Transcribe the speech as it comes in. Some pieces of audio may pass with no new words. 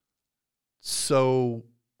So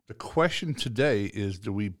the question today is,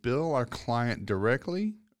 do we bill our client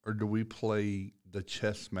directly or do we play the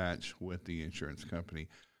chess match with the insurance company?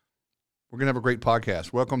 We're going to have a great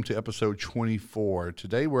podcast. Welcome to episode 24.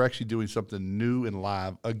 Today we're actually doing something new and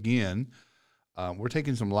live again. We're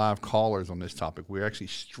taking some live callers on this topic. We're actually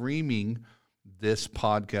streaming this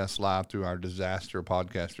podcast live through our Disaster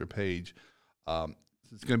Podcaster page.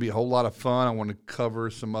 It's going to be a whole lot of fun. I want to cover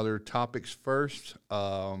some other topics first,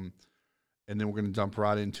 and then we're going to jump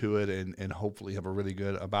right into it and hopefully have a really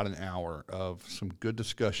good, about an hour of some good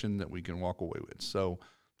discussion that we can walk away with. So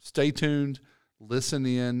stay tuned, listen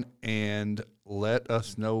in, and let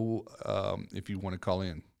us know if you want to call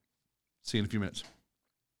in. See you in a few minutes.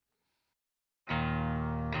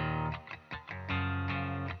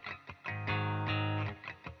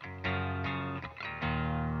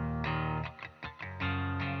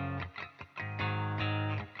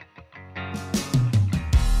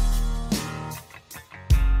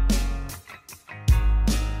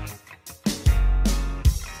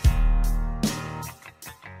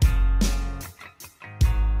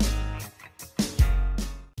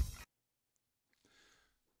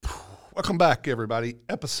 Welcome back, everybody.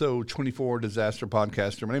 Episode 24, Disaster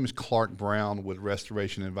Podcaster. My name is Clark Brown with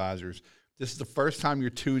Restoration Advisors. This is the first time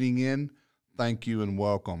you're tuning in. Thank you and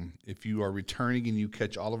welcome. If you are returning and you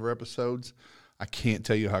catch all of our episodes, I can't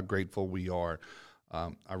tell you how grateful we are.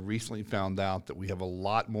 I recently found out that we have a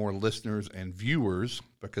lot more listeners and viewers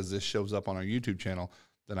because this shows up on our YouTube channel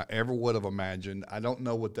than I ever would have imagined. I don't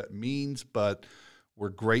know what that means, but we're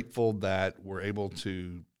grateful that we're able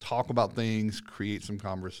to talk about things, create some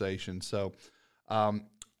conversation. So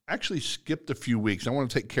actually skipped a few weeks. I want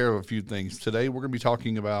to take care of a few things. Today we're going to be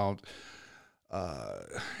talking about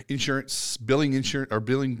insurance, billing the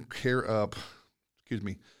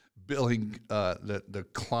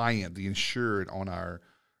client, the insured on our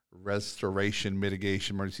restoration,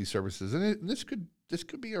 mitigation, emergency services. And this could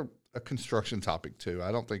be a construction topic too.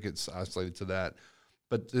 I don't think it's isolated to that.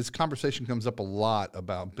 But this conversation comes up a lot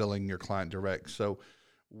about billing your client direct. So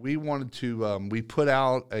we wanted to, we put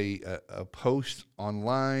out a post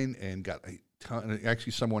online and got a ton,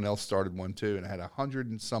 actually someone else started one too, and it had 100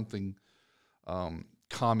 and something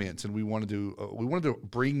comments. And we wanted to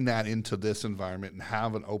bring that into this environment and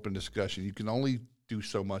have an open discussion. You can only do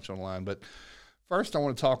so much online. But first I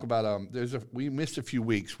want to talk about, we missed a few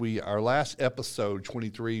weeks. Our last episode,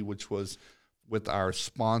 23, which was with our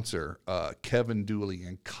sponsor, Kevin Dooley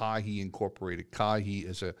and Kahi Incorporated. Kahi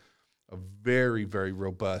is a very, very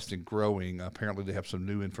robust and growing. Apparently, they have some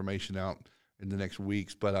new information out in the next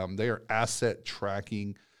weeks, but they are asset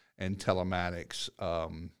tracking and telematics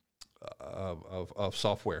of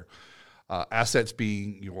software. Assets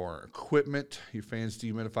being your equipment, your fans,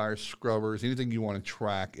 dehumidifiers, scrubbers, anything you want to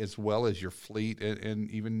track, as well as your fleet and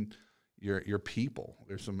even your people.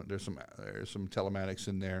 There's some telematics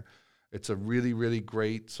in there. It's a really, really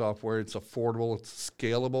great software. It's affordable, it's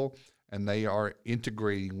scalable, and they are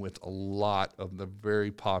integrating with a lot of the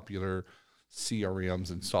very popular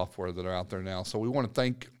CRMs and software that are out there now. So we want to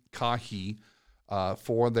thank Kahi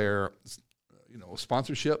for their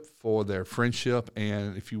sponsorship, for their friendship.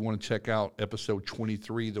 And if you want to check out episode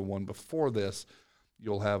 23, the one before this,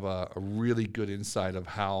 you'll have a really good insight of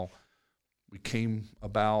how we came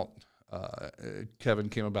about. Kevin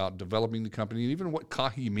came about developing the company and even what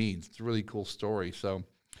Kahi means. It's a really cool story. So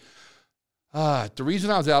the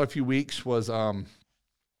reason I was out a few weeks was I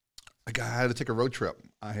had to take a road trip.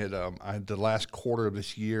 I had the last quarter of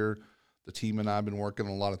this year, the team and I have been working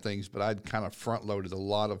on a lot of things, but I'd kind of front loaded a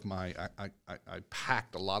lot of I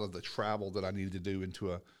packed a lot of the travel that I needed to do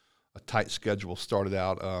into a tight schedule. Started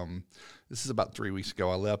out, this is about 3 weeks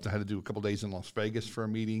ago. I left. I had to do a couple days in Las Vegas for a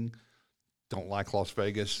meeting. Don't like Las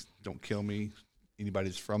Vegas. Don't kill me. Anybody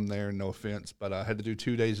that's from there, no offense. But I had to do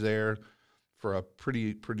 2 days there for a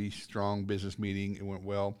pretty strong business meeting. It went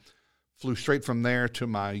well. Flew straight from there to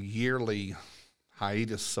my yearly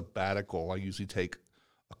hiatus sabbatical. I usually take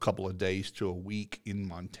a couple of days to a week in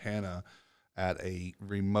Montana at a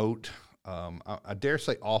remote, I dare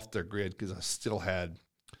say off their grid because I still had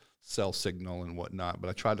cell signal and whatnot, but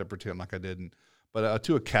I tried to pretend like I didn't. But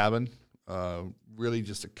to a cabin. Really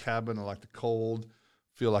just a cabin. I like the cold,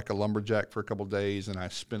 feel like a lumberjack for a couple of days, and I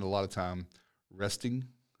spend a lot of time resting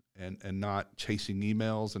and not chasing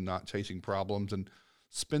emails and not chasing problems, and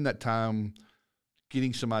spend that time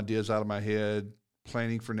getting some ideas out of my head,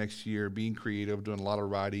 planning for next year, being creative, doing a lot of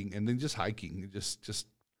writing, and then just hiking. Just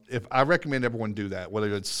if I recommend everyone do that,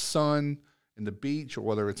 whether it's sun in the beach or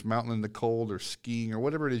whether it's mountain in the cold or skiing or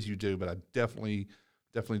whatever it is you do. But I definitely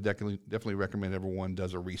recommend everyone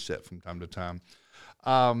does a reset from time to time.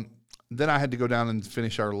 Then I had to go down and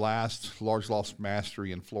finish our last Large Loss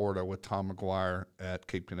Mastery in Florida with Tom McGuire at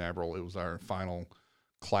Cape Canaveral. It was our final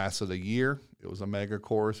class of the year. It was a mega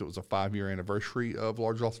course. It was a 5-year anniversary of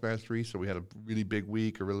Large Loss Mastery, so we had a really big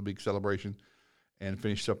week, a really big celebration, and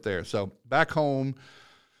finished up there. So back home,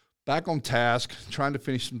 back on task, trying to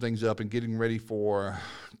finish some things up and getting ready for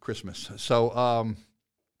Christmas. So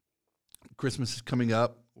Christmas is coming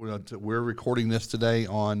up. We're recording this today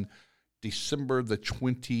on December the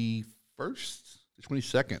 21st, the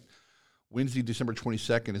 22nd. Wednesday, December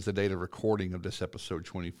 22nd is the date of recording of this episode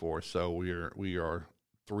 24. So we are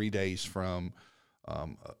 3 days from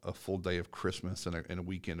a full day of Christmas and a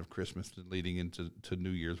weekend of Christmas leading into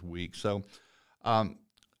New Year's week. So I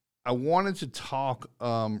wanted to talk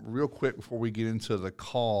real quick before we get into the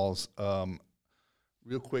calls.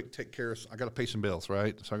 Real quick, take care of. I got to pay some bills,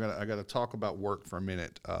 right? So I got to talk about work for a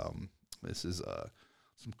minute. This is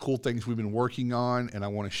some cool things we've been working on, and I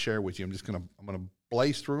want to share with you. I'm gonna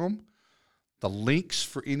blaze through them. The links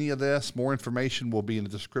for any of this, more information will be in the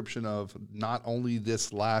description of not only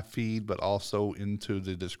this live feed, but also into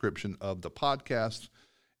the description of the podcast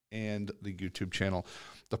and the YouTube channel.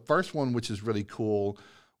 The first one, which is really cool,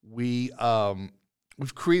 we've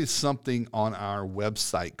created something on our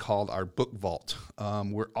website called our Book Vault.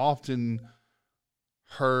 We're often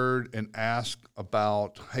heard and asked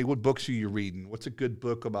about, hey, what books are you reading? What's a good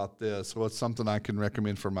book about this? What's something I can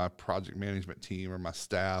recommend for my project management team or my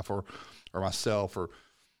staff or myself? Or,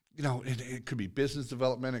 it could be business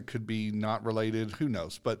development. It could be not related. Who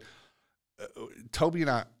knows? But Toby and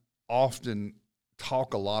I often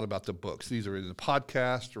talk a lot about the books. These are in the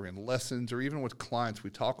podcast or in lessons or even with clients. We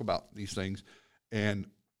talk about these things. And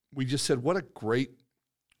we just said, what a great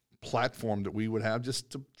platform that we would have just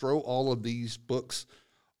to throw all of these books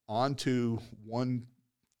onto one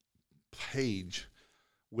page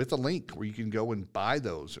with a link where you can go and buy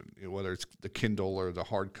those, whether it's the Kindle or the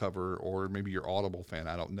hardcover or maybe your Audible fan,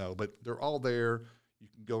 I don't know. But they're all there. You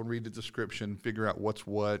can go and read the description, figure out what's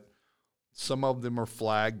what. Some of them are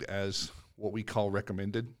flagged as what we call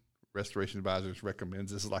recommended. Restoration Advisors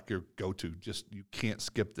recommends. This is like your go-to. Just you can't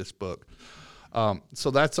skip this book.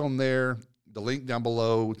 So that's on there. The link down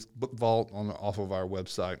below, it's Book Vault off of our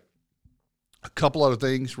website. A couple other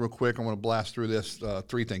things real quick. I want to blast through this.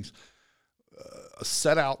 3 things.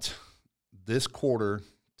 Set out this quarter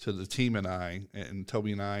to the team and I, and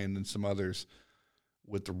Toby and I, and then some others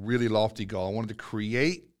with the really lofty goal. I wanted to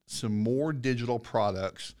create some more digital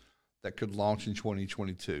products that could launch in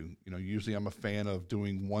 2022. Usually I'm a fan of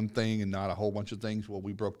doing one thing and not a whole bunch of things. Well,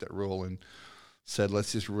 we broke that rule and said,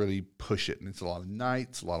 let's just really push it. And it's a lot of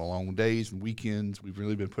nights, a lot of long days and weekends. We've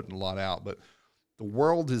really been putting a lot out, but the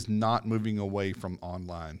world is not moving away from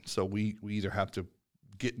online. So we either have to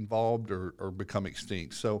get involved or become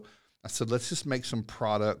extinct. So I said, let's just make some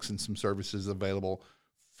products and some services available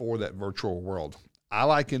for that virtual world. I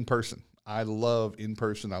like in person. I love in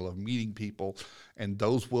person. I love meeting people, and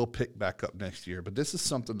those will pick back up next year. But this is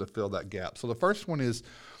something to fill that gap. So the first one is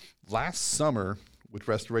last summer, with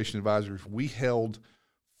Restoration Advisors, we held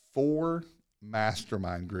 4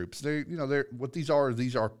 mastermind groups. They're what these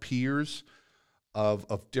are peers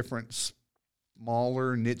of different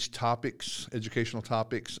smaller niche topics, educational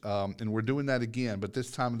topics, and we're doing that again. But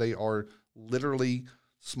this time they are literally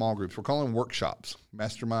small groups. We're calling them workshops.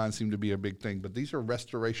 Masterminds seem to be a big thing, but these are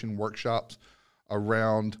restoration workshops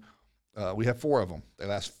around. We have 4 of them. They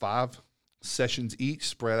last 5 sessions each,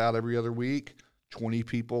 spread out every other week. 20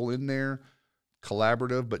 people in there.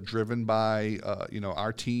 Collaborative, but driven by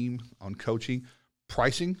our team on coaching,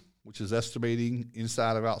 pricing, which is estimating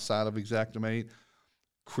inside of outside of Xactimate,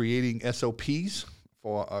 creating SOPs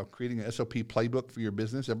for creating an SOP playbook for your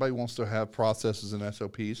business. Everybody wants to have processes and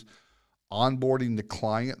SOPs. Onboarding the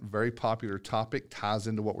client, very popular topic, ties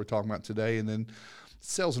into what we're talking about today, and then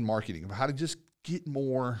sales and marketing, how to just get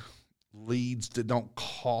more leads that don't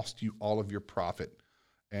cost you all of your profit.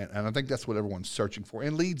 And I think that's what everyone's searching for,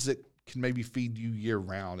 and leads that can maybe feed you year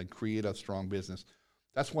round and create a strong business.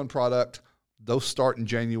 That's one product. Those start in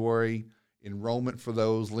January. Enrollment for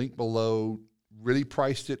those, link below. Really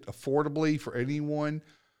priced it affordably for anyone.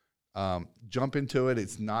 Jump into it.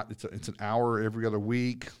 It's an hour every other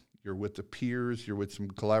week. You're with the peers. You're with some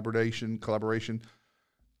collaboration.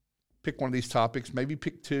 Pick one of these topics. Maybe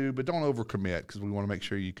pick 2, but don't overcommit because we want to make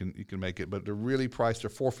sure you can make it. But they're really priced. They're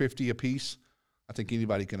 $450 a piece. I think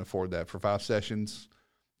anybody can afford that for 5 sessions.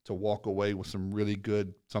 To walk away with some really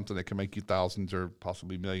good, something that can make you thousands or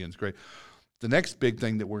possibly millions. Great. The next big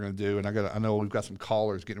thing that we're going to do, and I know we've got some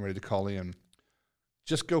callers getting ready to call in.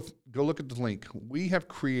 Just go look at the link. We have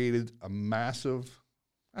created a massive,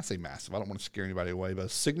 I say massive, I don't want to scare anybody away, but a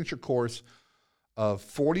signature course of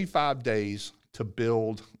 45 days to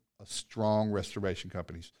build a strong restoration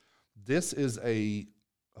company. This is a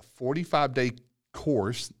 45-day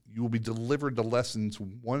course. You will be delivered the lessons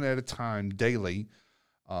one at a time daily,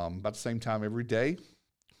 about the same time every day,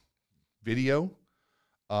 video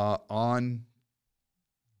on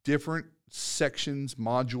different sections,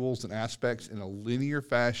 modules, and aspects in a linear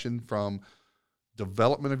fashion, from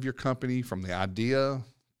development of your company, from the idea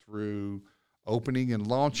through opening and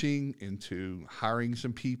launching, into hiring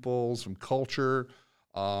some people, some culture,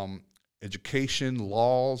 education,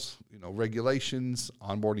 laws, regulations,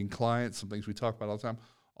 onboarding clients, some things we talk about all the time,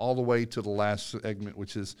 all the way to the last segment,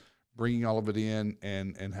 which is bringing all of it in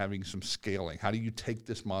and having some scaling. How do you take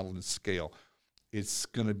this model and scale? It's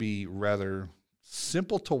going to be rather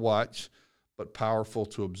simple to watch, but powerful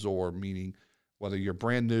to absorb, meaning whether you're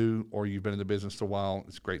brand new or you've been in the business a while,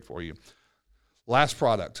 it's great for you. Last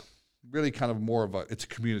product, really kind of more of it's a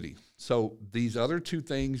community. So these other two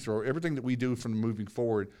things, or everything that we do from moving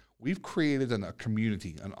forward, we've created a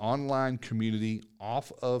community, an online community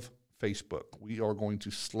off of Facebook. We are going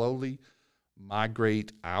to slowly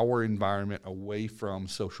migrate our environment away from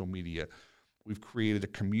social media. We've created a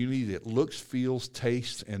community that looks, feels,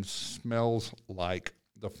 tastes, and smells like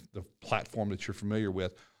the platform that you're familiar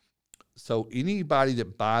with. So anybody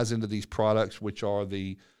that buys into these products, which are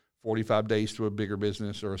the 45 days to a bigger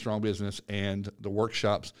business or a strong business and the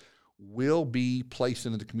workshops, will be placed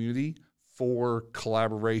into the community for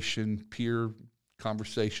collaboration, peer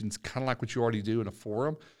conversations, kind of like what you already do in a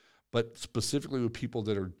forum, but specifically with people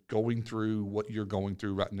that are going through what you're going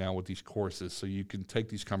through right now with these courses, so you can take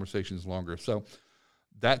these conversations longer. So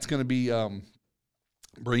that's going to be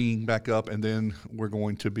bringing back up, and then we're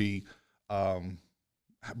going to be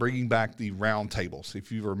bringing back the round tables.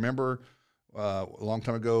 If you remember a long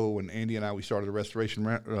time ago when Andy and we started the Restoration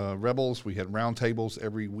Rebels, we had round tables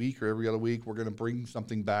every week or every other week. We're going to bring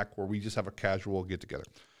something back where we just have a casual get-together.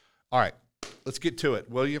 All right, let's get to it.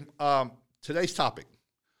 William, today's topic.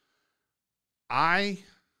 I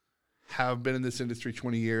have been in this industry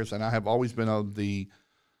 20 years, and I have always been of the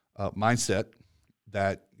mindset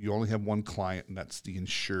that you only have one client, and that's the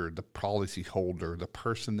insured, the policy holder, the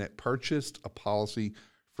person that purchased a policy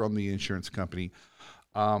from the insurance company.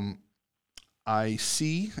 I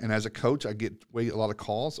see, and as a coach, I get a lot of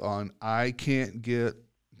calls on, I can't get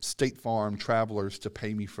State Farm Travelers to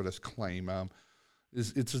pay me for this claim.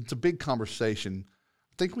 It's a big conversation.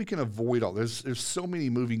 I think we can avoid all. There's so many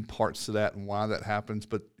moving parts to that and why that happens,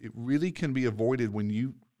 but it really can be avoided when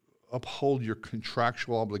you uphold your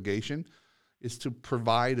contractual obligation, is to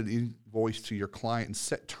provide an invoice to your client and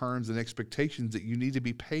set terms and expectations that you need to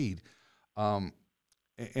be paid.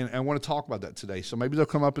 And I want to talk about that today. So maybe they'll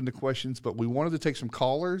come up in the questions, but we wanted to take some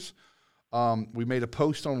callers. We made a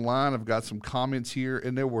post online. I've got some comments here,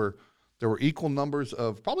 and there were equal numbers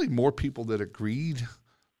of probably more people that agreed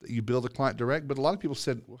that you bill the client direct, but a lot of people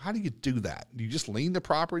said, well, how do you do that? Do you just lien the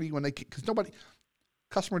property when because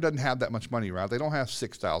customer doesn't have that much money, right? They don't have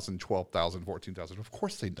 $6,000, $12,000, $14,000. Of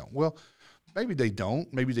course they don't. Well, maybe they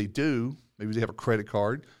don't. Maybe they do. Maybe they have a credit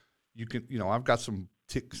card. You can, I've got some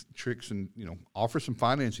tricks and, offer some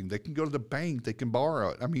financing. They can go to the bank. They can borrow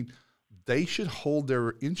it. I mean, they should hold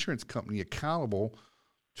their insurance company accountable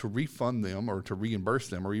to refund them or to reimburse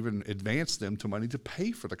them or even advance them to money to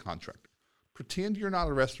pay for the contractor. Pretend you're not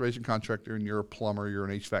a restoration contractor and you're a plumber, you're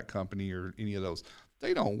an HVAC company or any of those.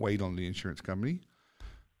 They don't wait on the insurance company.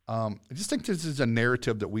 I just think this is a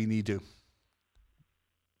narrative that we need to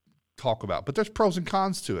talk about. But there's pros and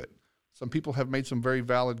cons to it. Some people have made some very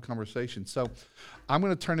valid conversations. So I'm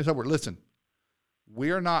going to turn this over. Listen,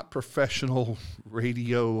 we are not professional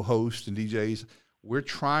radio hosts and DJs. We're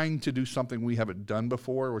trying to do something we haven't done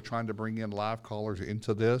before. We're trying to bring in live callers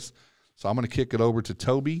into this. So I'm going to kick it over to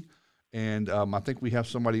Toby. And I think we have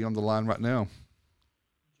somebody on the line right now.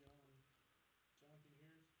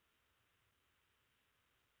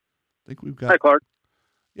 I think we've got. Hi, Clark.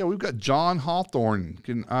 Yeah, we've got John Hawthorne.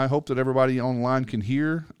 I hope that everybody online can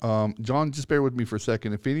hear. John, just bear with me for a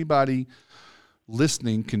second. If anybody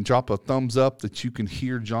listening can drop a thumbs up that you can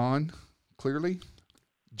hear John clearly.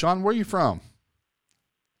 John, where are you from?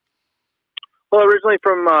 Well, originally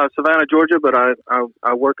from Savannah, Georgia, but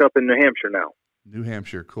I work up in New Hampshire now. New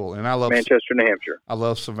Hampshire, cool. And I love Manchester, New Hampshire. I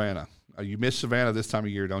love Savannah. You miss Savannah this time of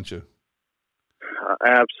year, don't you?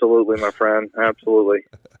 Absolutely, my friend. Absolutely.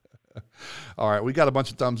 All right, we got a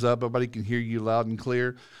bunch of thumbs up. Everybody can hear you loud and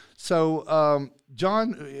clear. So,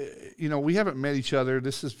 John, we haven't met each other.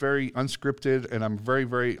 This is very unscripted, and I'm very,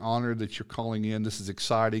 very honored that you're calling in. This is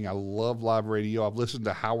exciting. I love live radio. I've listened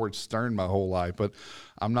to Howard Stern my whole life, but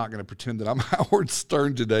I'm not going to pretend that I'm Howard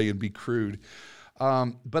Stern today and be crude.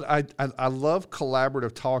 But I love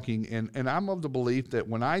collaborative talking, and I'm of the belief that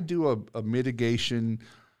when I do a mitigation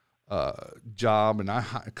job and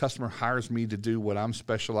a customer hires me to do what I'm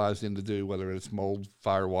specialized in to do, whether it's mold,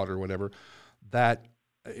 fire, water, whatever, that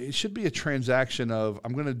it should be a transaction of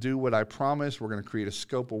I'm going to do what I promised. We're going to create a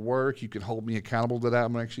scope of work. You can hold me accountable to that.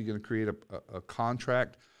 I'm actually going to create a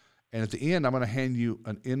contract. And at the end, I'm going to hand you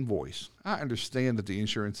an invoice. I understand that the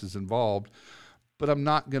insurance is involved, but I'm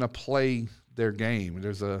not going to play their game.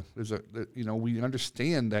 We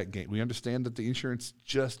understand that game. We understand that the insurance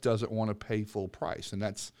just doesn't want to pay full price, and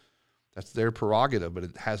that's their prerogative, but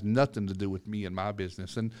it has nothing to do with me and my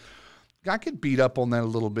business. And I could beat up on that a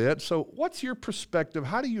little bit. So what's your perspective?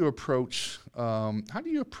 How do you approach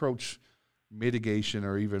mitigation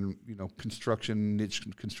or even, niche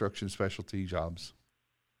construction specialty jobs?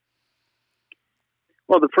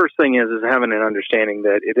 Well, the first thing is having an understanding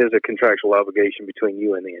that it is a contractual obligation between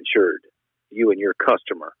you and the insured, you and your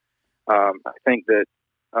customer. I think that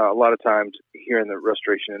a lot of times here in the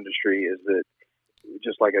restoration industry is that,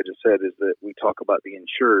 just like I just said, is that we talk about the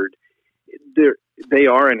insured. They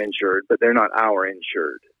are an insured, but they're not our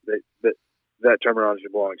insured. That terminology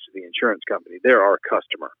belongs to the insurance company. They're our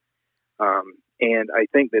customer. And I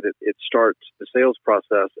think that it starts the sales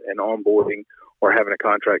process and onboarding or having a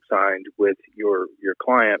contract signed with your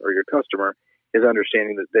client or your customer is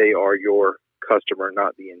understanding that they are your customer,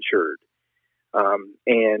 not the insured.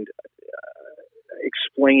 And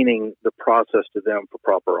explaining the process to them for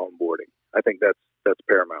proper onboarding. I think that's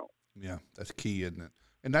paramount. Yeah, that's key, isn't it?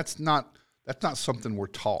 And that's not something we're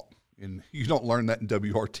taught. And you don't learn that in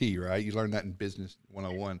WRT, right? You learn that in Business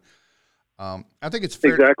 101. I think it's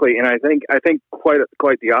fair. Exactly, and I think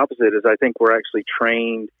quite the opposite is I think we're actually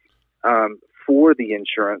trained for the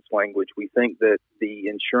insurance language. We think that the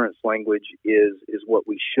insurance language is what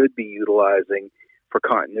we should be utilizing for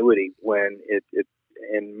continuity. When it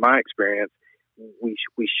in my experience, we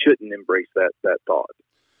shouldn't embrace that thought.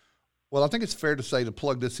 Well, I think it's fair to say, to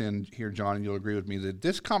plug this in here, John, and you'll agree with me, that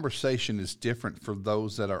this conversation is different for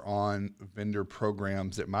those that are on vendor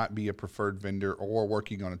programs that might be a preferred vendor or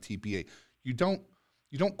working on a TPA. You don't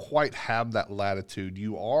quite have that latitude.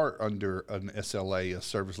 You are under an SLA, a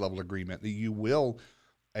service level agreement, that you will,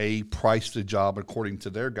 A, price the job according to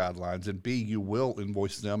their guidelines, and B, you will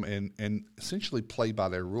invoice them and essentially play by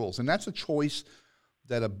their rules. And that's a choice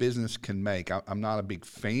that a business can make. I'm not a big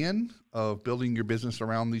fan of building your business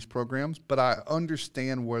around these programs, but I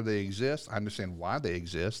understand where they exist. I understand why they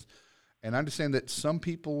exist. And I understand that some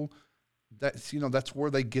people, that's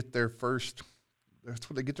where they get their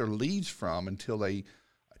leads from until they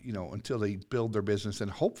build their business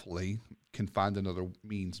and hopefully can find another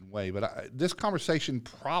means and way. But this conversation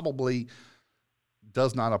probably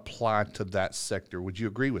does not apply to that sector. Would you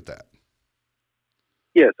agree with that?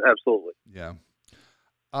 Yes, absolutely. Yeah.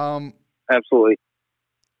 Absolutely.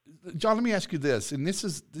 John, let me ask you this, and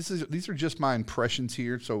these are just my impressions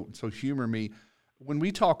here, so humor me. When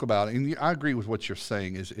we talk about it, and I agree with what you're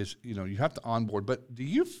saying, is you have to onboard, but do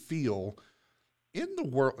you feel in the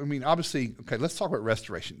world, I mean, obviously, okay, let's talk about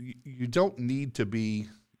restoration. You don't need to be,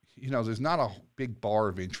 there's not a big bar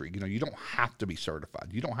of entry. You don't have to be certified.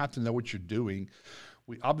 You don't have to know what you're doing.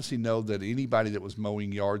 We obviously know that anybody that was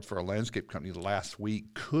mowing yards for a landscape company last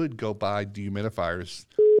week could go buy dehumidifiers,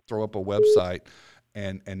 throw up a website,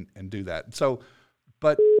 and do that. So,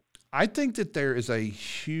 but I think that there is a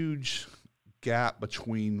huge gap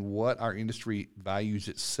between what our industry values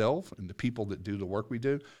itself and the people that do the work we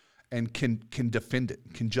do, and can defend it,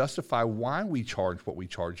 can justify why we charge what we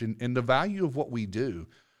charge and the value of what we do.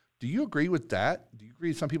 Do you agree with that? Do you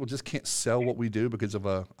agree some people just can't sell what we do because of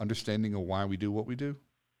a understanding of why we do what we do?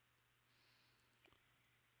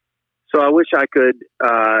 So I wish I could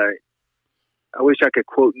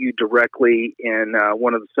quote you directly in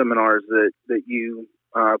one of the seminars that you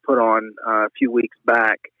put on a few weeks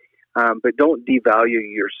back. But don't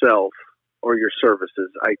devalue yourself or your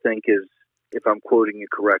services, I think is, if I'm quoting you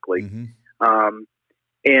correctly. Mm-hmm.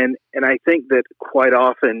 And I think that quite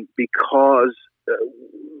often, because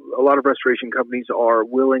a lot of restoration companies are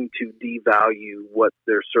willing to devalue what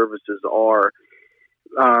their services are,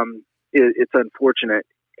 it's unfortunate.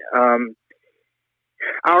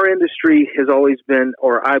 Our industry has always been,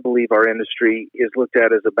 or I believe our industry is looked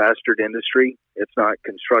at as a bastard industry. It's not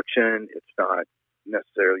construction. It's not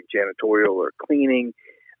necessarily janitorial or cleaning.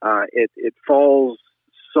 It falls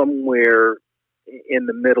somewhere in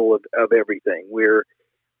the middle of everything. We're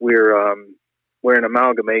an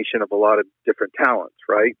amalgamation of a lot of different talents,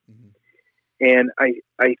 right? Mm-hmm. And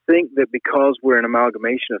I think that because we're an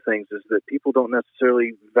amalgamation of things, is that people don't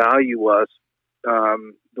necessarily value us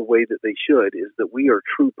the way that they should, is that we are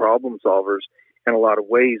true problem solvers, in a lot of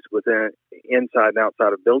ways within inside and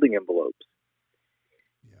outside of building envelopes.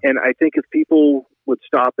 Yeah. And I think if people would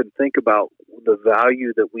stop and think about the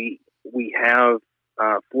value that we have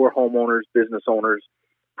for homeowners, business owners,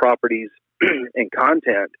 properties, and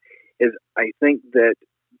content, is I think that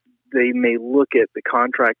they may look at the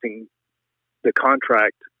contract and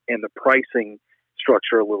the pricing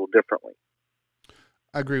structure a little differently.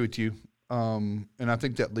 I agree with you. And I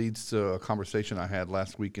think that leads to a conversation I had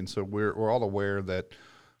last week. And so we're all aware that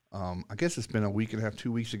I guess it's been a week and a half,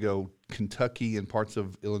 2 weeks ago, Kentucky and parts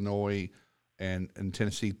of Illinois and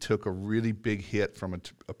Tennessee took a really big hit from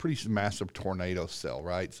a pretty massive tornado cell,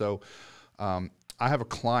 right? So I have a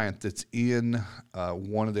client that's in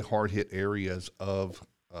one of the hard-hit areas of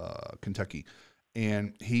Kentucky.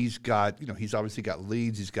 And he's obviously got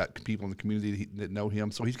leads. He's got people in the community that know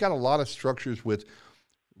him. So he's got a lot of structures with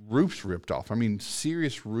roofs ripped off. I mean,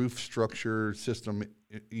 serious roof structure system,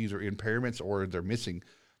 either impairments or they're missing.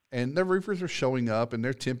 And the roofers are showing up and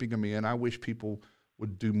they're tipping them in. I wish people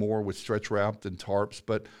would do more with stretch wrap than tarps.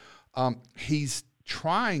 But he's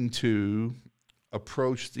trying to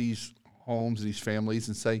approach these homes, these families,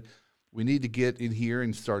 and say, we need to get in here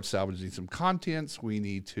and start salvaging some contents. We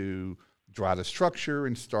need to dry the structure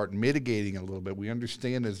and start mitigating a little bit. We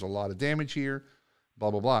understand there's a lot of damage here, blah,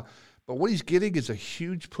 blah, blah. But what he's getting is a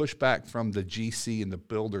huge pushback from the GC and the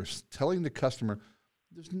builders telling the customer,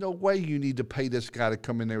 there's no way you need to pay this guy to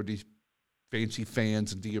come in there with these fancy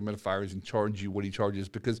fans and dehumidifiers and charge you what he charges,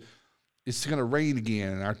 because it's going to rain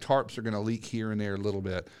again and our tarps are going to leak here and there a little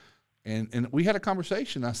bit. And we had a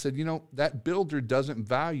conversation. I said, that builder doesn't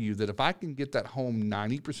value that if I can get that home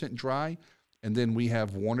 90% dry and then we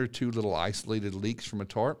have one or two little isolated leaks from a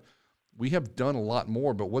tarp, we have done a lot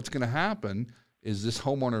more. But what's going to happen is this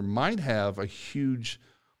homeowner might have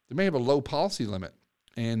they may have a low policy limit,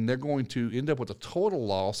 and they're going to end up with a total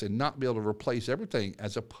loss and not be able to replace everything,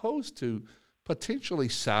 as opposed to potentially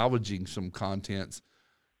salvaging some contents,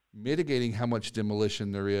 mitigating how much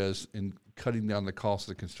demolition there is, and cutting down the cost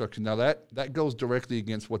of the construction. Now, that goes directly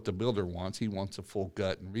against what the builder wants. He wants a full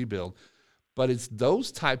gut and rebuild. But it's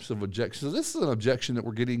those types of objections. So this is an objection that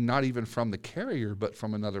we're getting not even from the carrier, but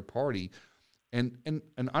from another party. And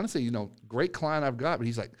honestly, great client I've got, but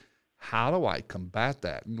he's like, how do I combat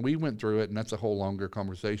that? And we went through it, and that's a whole longer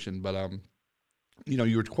conversation. But,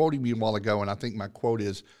 you were quoting me a while ago, and I think my quote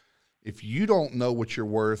is, if you don't know what you're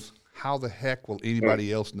worth, how the heck will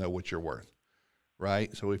anybody else know what you're worth,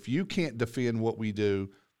 right? So if you can't defend what we do,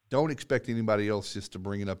 don't expect anybody else just to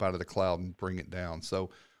bring it up out of the cloud and bring it down. So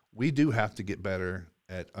we do have to get better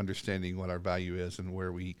at understanding what our value is and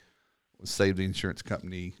where we save the insurance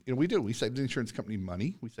company. We do. We save the insurance company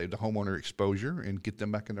money. We save the homeowner exposure and get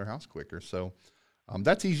them back in their house quicker. So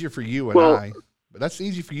that's easier for you and I. But that's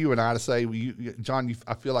easy for you and I to say. John,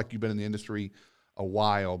 I feel like you've been in the industry a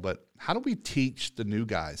while, but how do we teach the new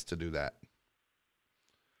guys to do that?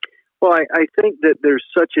 Well, I think that there's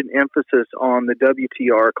such an emphasis on the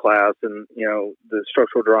WTR class and, the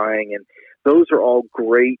structural drying, and those are all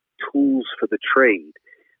great tools for the trade.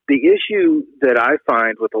 The issue that I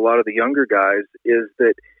find with a lot of the younger guys is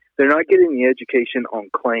that they're not getting the education on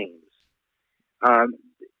claims.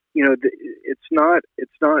 It's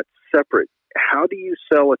not separate. How do you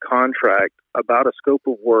sell a contract about a scope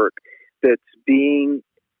of work that's being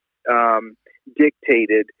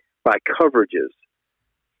dictated by coverages?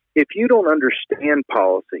 If you don't understand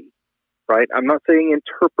policy, right? I'm not saying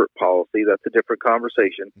interpret policy. That's a different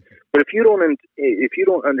conversation. But if you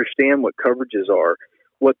don't understand what coverages are,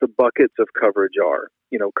 what the buckets of coverage are,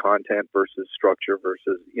 content versus structure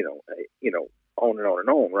versus, on and on and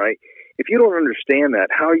on, right? If you don't understand that,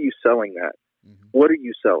 how are you selling that? Mm-hmm. What are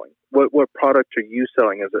you selling? What product are you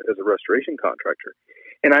selling as a restoration contractor?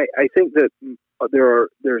 And I think that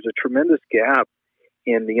there's a tremendous gap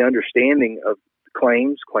in the understanding of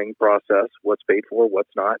claim process, what's paid for,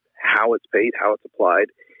 what's not, how it's paid, how it's applied.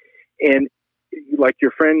 And like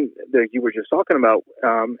your friend that you were just talking about,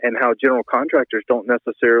 and how general contractors don't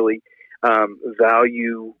necessarily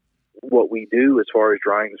value what we do as far as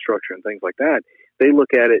drying the structure and things like that.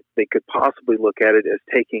 They could possibly look at it as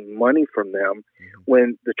taking money from them,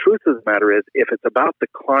 when the truth of the matter is, if it's about the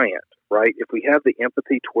client, right? If we have the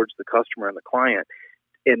empathy towards the customer and the client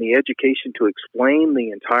and the education to explain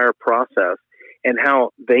the entire process and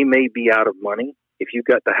how they may be out of money. If you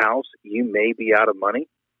got the house, you may be out of money.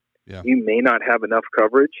 Yeah. You may not have enough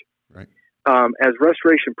coverage. Right. As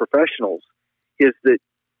restoration professionals,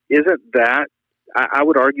 I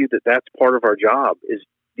would argue that that's part of our job, is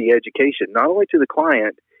the education, not only to the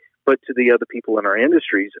client, but to the other people in our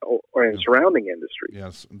industries or in surrounding industries.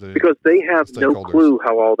 Yes, because they have no clue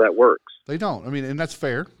how all that works. They don't. I mean, and that's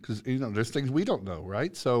fair because there's things we don't know,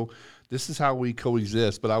 right? So this is how we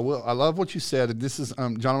coexist. But I love what you said, and this is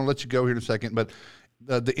John. I'll let you go here in a second, but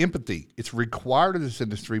the empathy, it's required in this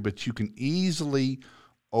industry, but you can easily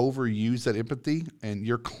overuse that empathy, and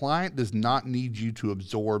your client does not need you to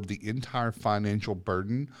absorb the entire financial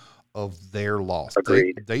burden of their loss.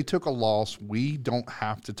 Agreed. They took a loss. We don't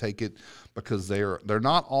have to take it because they're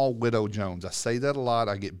not all Widow Jones. I say that a lot.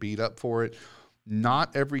 I get beat up for it.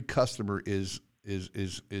 Not every customer is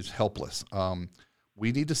helpless.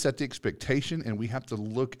 We need to set the expectation, and we have to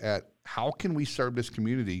look at how can we serve this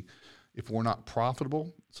community if we're not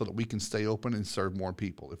profitable so that we can stay open and serve more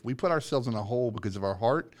people. If we put ourselves in a hole because of our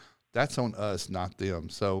heart, that's on us, not them.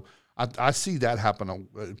 So I see that happen.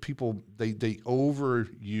 People, they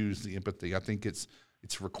overuse the empathy. I think it's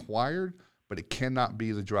required, but it cannot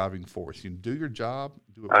be the driving force. You do your job.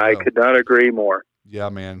 Do it well. I could not agree more. Yeah,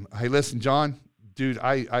 man. Hey, listen, John, dude,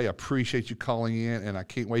 I appreciate you calling in, and I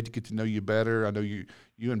can't wait to get to know you better. I know you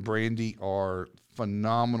and Brandy are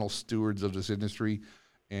phenomenal stewards of this industry,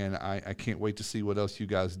 and I can't wait to see what else you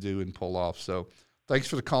guys do and pull off. So thanks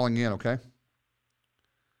for the calling in, okay?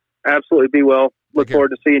 Absolutely. Be well. Look forward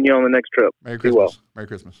to seeing you on the next trip. Merry Christmas. Be well. Merry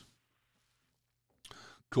Christmas.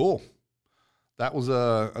 Cool. That was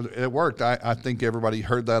it worked. I think everybody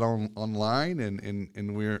heard that online,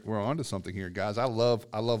 and we're on to something here, guys. I love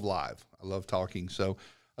live. I love talking. So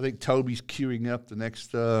I think Toby's queuing up the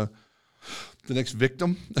next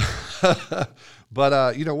victim.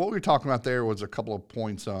 But what we were talking about there was a couple of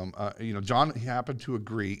points. John happened to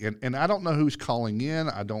agree, and I don't know who's calling in.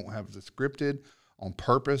 I don't have it scripted on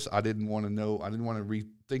purpose. I didn't want to know. I didn't want to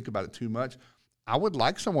rethink about it too much. I would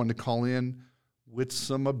like someone to call in with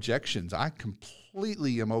some objections. I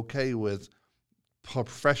completely am okay with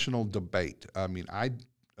professional debate. I mean, I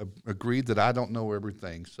agreed that I don't know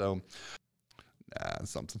everything. So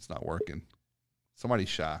something's not working. Somebody's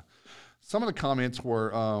shy. Some of the comments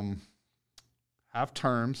were have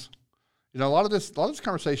terms. A lot of this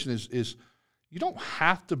conversation is you don't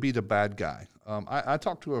have to be the bad guy. I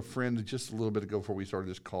talked to a friend just a little bit ago before we started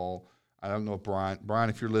this call. I don't know if Brian,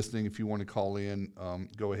 if you're listening, if you want to call in,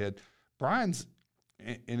 go ahead. Brian's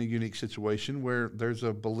in a unique situation where there's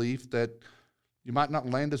a belief that you might not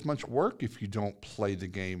land as much work if you don't play the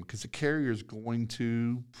game because the carrier is going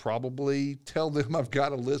to probably tell them, I've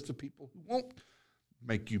got a list of people who won't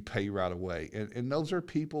make you pay right away. And those are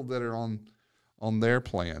people that are on their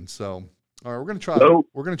plan. So, all right, we're going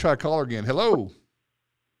to try a caller again. Hello.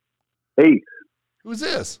 Hey. Who's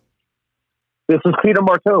this? This is Peter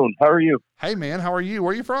Martone. How are you? Hey, man. How are you?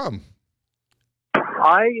 Where are you from?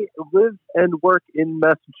 I live and work in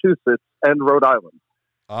Massachusetts and Rhode Island.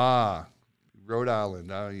 Ah, Rhode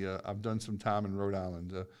Island. I've done some time in Rhode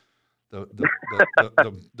Island.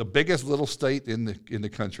 The biggest little state in the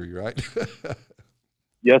country, right?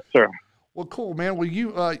 Yes, sir. Well, cool, man. Well,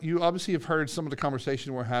 you obviously have heard some of the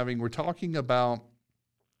conversation we're having. We're talking about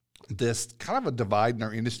this kind of a divide in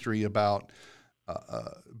our industry about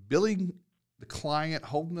billing the client,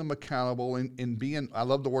 holding them accountable, and being, I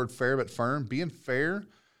love the word fair but firm, being fair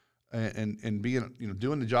and being,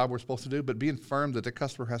 doing the job we're supposed to do, but being firm that the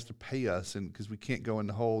customer has to pay us, and because we can't go in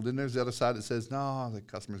the hole. Then there's the other side that says, no, the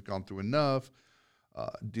customer's gone through enough,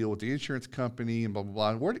 deal with the insurance company and blah,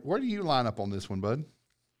 blah, blah. Where do you line up on this one, bud?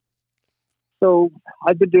 So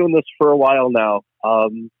I've been doing this for a while now.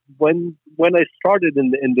 When I started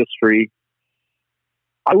in the industry,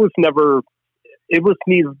 it was never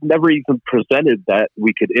even presented that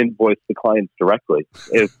we could invoice the clients directly.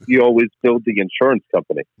 If you always billed the insurance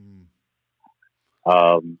company.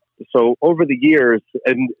 So over the years,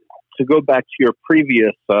 and to go back to your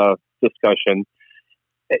previous discussion,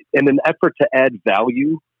 in an effort to add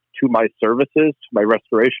value to my services, to my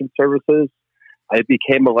restoration services, I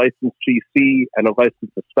became a licensed GC and a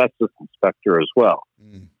licensed asbestos inspector as well.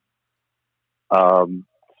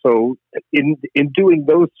 So in doing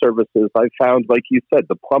those services, I found, like you said,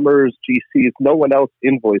 the plumbers, GCs, no one else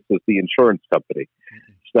invoices the insurance company.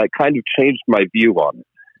 So that kind of changed my view on it.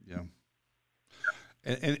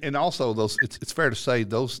 Yeah. And also it's fair to say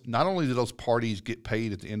those, not only do those parties get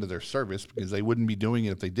paid at the end of their service because they wouldn't be doing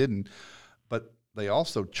it if they didn't, but they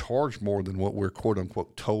also charge more than what we're quote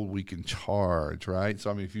unquote told we can charge, right? So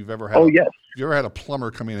I mean, if you've ever had if you ever had a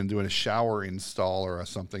plumber come in and doing a shower install or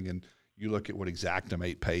something, and you look at what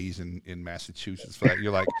Xactimate pays in Massachusetts for that,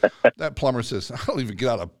 you're like, that plumber says, I don't even get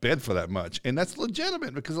out of bed for that much. And that's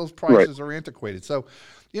legitimate because those prices are antiquated. So,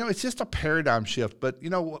 it's just a paradigm shift. But,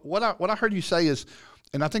 what I heard you say is,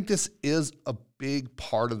 and I think this is a big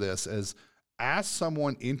part of this, is as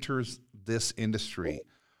someone enters this industry,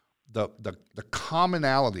 the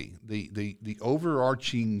commonality, the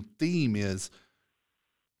overarching theme is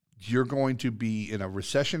you're going to be in a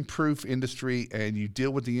recession-proof industry, and you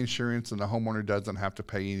deal with the insurance, and the homeowner doesn't have to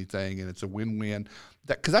pay anything, and it's a win-win.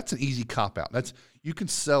 Because that's an easy cop-out. You can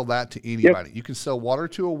sell that to anybody. Yep. You can sell water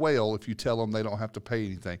to a whale if you tell them they don't have to pay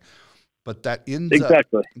anything. But that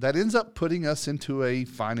ends up putting us into a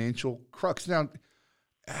financial crux. Now,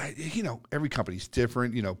 every company's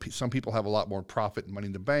different. Some people have a lot more profit and money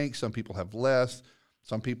in the bank. Some people have less.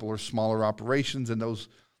 Some people are smaller operations, and those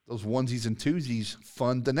onesies and twosies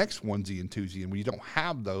fund the next onesie and twosie. And when you don't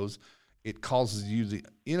have those, it causes you the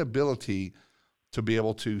inability to be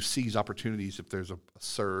able to seize opportunities if there's a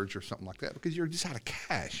surge or something like that, because you're just out of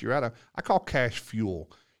cash. I call cash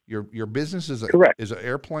fuel. Your business is an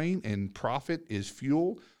airplane, and profit is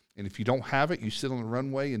fuel. And if you don't have it, you sit on the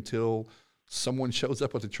runway until someone shows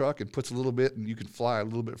up with a truck and puts a little bit, and you can fly a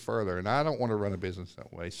little bit further. And I don't want to run a business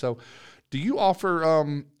that way. So do you offer,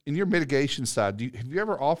 in your mitigation side, have you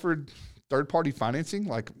ever offered third-party financing?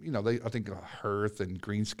 Like, I think Hearth and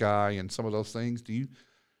Green Sky and some of those things. Have you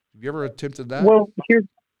ever attempted that? Well,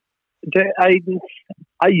 I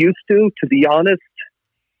used to be honest.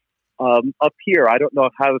 Up here, I don't know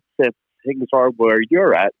how things are where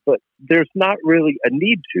you're at, but there's not really a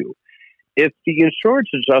need to. If the insurance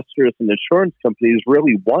adjusters and insurance companies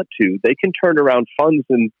really want to, they can turn around funds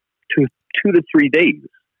in 2 to 3 days.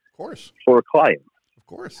 Of course. For a client. Of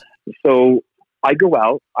course. So I go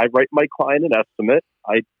out, I write my client an estimate,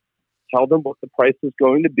 I tell them what the price is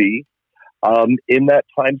going to be. In that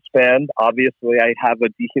time span, obviously, I have a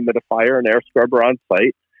dehumidifier and air scrubber on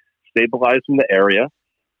site, stabilizing the area.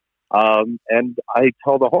 And I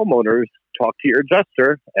tell the homeowners, talk to your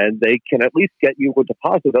adjuster, and they can at least get you a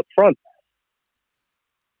deposit up front.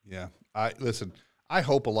 Yeah. I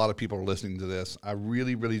hope a lot of people are listening to this. I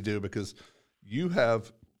really, really do, because you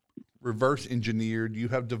have reverse engineered, you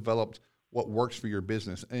have developed what works for your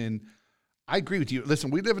business. And I agree with you. Listen,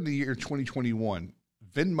 we live in the year 2021.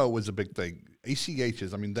 Venmo is a big thing.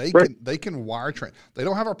 ACHs, they can wire transfer. They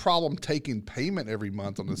don't have a problem taking payment every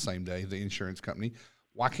month on the same day, the insurance company.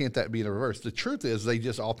 Why can't that be in the reverse? The truth is, they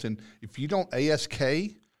just often, if you don't ASK,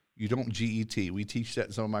 you don't GET. We teach that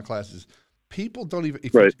in some of my classes. People don't even,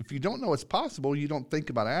 if you don't know it's possible, you don't think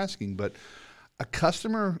about asking. But a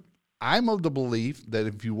customer, I'm of the belief that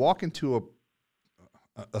if you walk into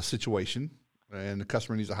a situation and the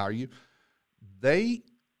customer needs to hire you, they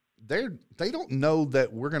don't know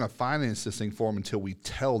that we're going to finance this thing for them until we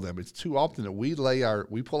tell them. It's too often that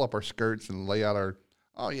we pull up our skirts and lay out our,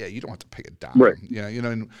 oh yeah, you don't have to pay a dime. Right.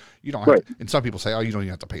 And you don't have to, and some people say, oh, you don't even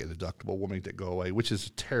have to pay a deductible. We'll make that go away, which is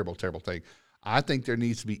a terrible, terrible thing. I think there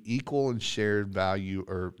needs to be equal and shared value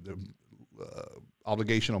or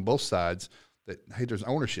obligation on both sides, that, hey, there's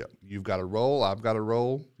ownership. You've got a role. I've got a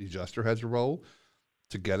role. The adjuster has a role.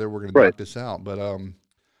 Together, we're going to knock this out. But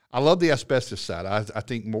I love the asbestos side. I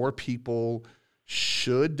think more people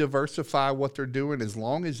should diversify what they're doing, as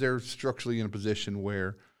long as they're structurally in a position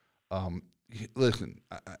where, listen,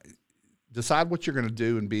 decide what you're going to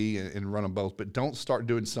do and be and run them both, but don't start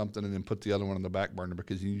doing something and then put the other one on the back burner,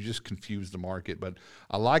 because you just confuse the market. But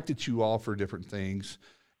I like that you offer different things,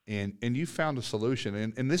 and you found a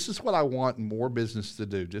solution. And this is what I want more business to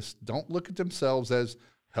do. Just don't look at themselves as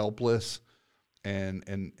helpless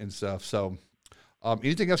and stuff. So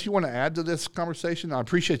anything else you want to add to this conversation? I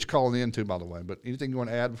appreciate you calling in too, by the way, but anything you want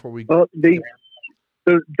to add before we... Well,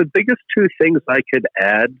 the biggest two things I could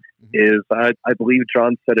add is, I believe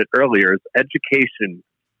John said it earlier, is education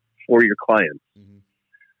for your clients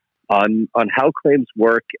on how claims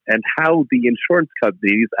work and how the insurance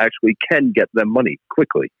companies actually can get them money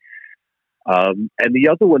quickly. And the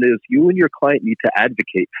other one is, you and your client need to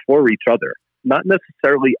advocate for each other, not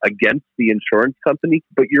necessarily against the insurance company,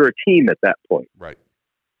 but you're a team at that point. Right.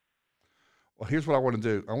 Well, here's what I want to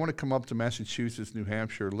do. I want to come up to Massachusetts, New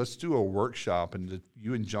Hampshire. Let's do a workshop, and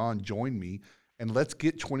you and John join me, and let's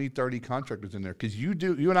get 20, 30 contractors in there. Because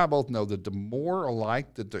you and I both know that the more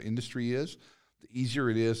alike that the industry is, the easier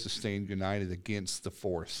it is to stand united against the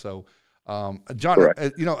force. So, John,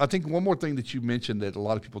 I think one more thing that you mentioned that a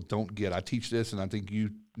lot of people don't get. I teach this, and I think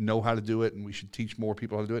you know how to do it, and we should teach more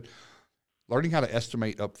people how to do it. Learning how to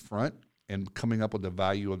estimate up front and coming up with the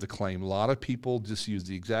value of the claim. A lot of people just use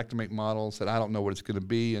the Xactimate model, said, I don't know what it's going to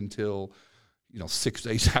be until 6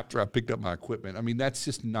 days after I picked up my equipment. I mean, that's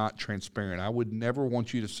just not transparent. I would never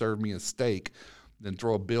want you to serve me a steak, then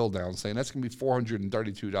throw a bill down saying that's going to be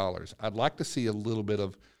 $432. I'd like to see a little bit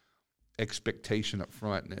of expectation up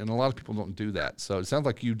front, and a lot of people don't do that. So it sounds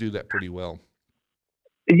like you do that pretty well.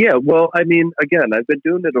 Yeah, well, I mean, again, I've been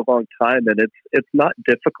doing it a long time, and it's not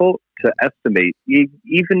difficult to estimate,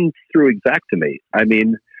 even through Xactimate. I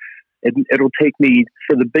mean, it'll take me,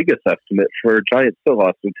 for the biggest estimate for a giant still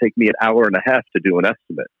loss, it'll take me an hour and a half to do an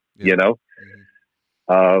estimate. Yeah. You know,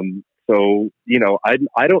 so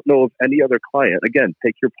I don't know of any other client. Again,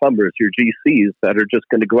 take your plumbers, your GCs that are just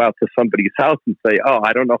going to go out to somebody's house and say, "Oh,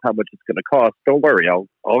 I don't know how much it's going to cost. Don't worry, I'll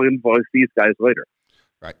invoice these guys later."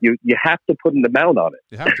 Right. You have to put an amount on it.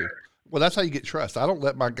 You have to. Well, that's how you get trust. I don't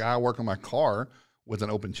let my guy work on my car with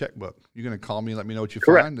an open checkbook. You're going to call me and let me know what you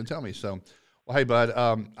Correct. find and tell me. So, well, hey, bud,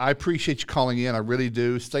 I appreciate you calling in. I really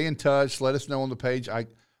do. Stay in touch. Let us know on the page.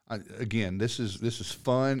 Again, this is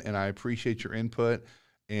fun, and I appreciate your input.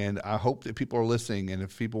 And I hope that people are listening. And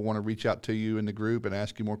if people want to reach out to you in the group and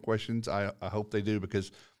ask you more questions, I hope they do,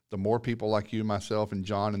 because the more people like you, myself, and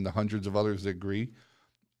John, and the hundreds of others that agree,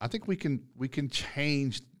 I think we can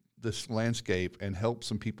change this landscape and help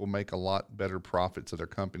some people make a lot better profits of their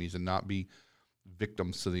companies and not be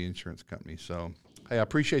victims to the insurance company. So, hey, I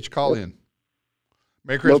appreciate you calling in.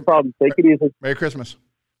 Merry Christmas. No problem. Take it easy. Merry Christmas.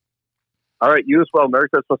 All right, you as well. Merry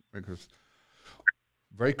Christmas. Merry Christmas.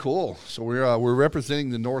 Very cool. So we're representing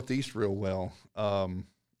the Northeast real well. I'm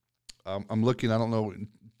looking. I don't know.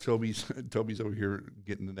 Toby's over here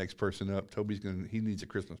getting the next person up. He needs a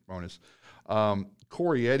Christmas bonus.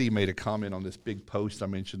 Corey Eddy made a comment on this big post I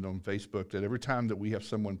mentioned on Facebook that every time that we have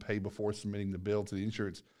someone pay before submitting the bill to the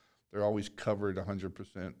insurance, they're always covered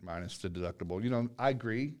 100% minus the deductible. I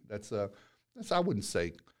agree. That's I wouldn't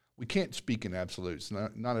say, we can't speak in absolutes.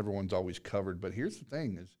 Not everyone's always covered. But here's the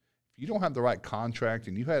thing: is if you don't have the right contract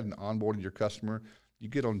and you hadn't onboarded your customer, you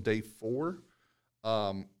get on day 4.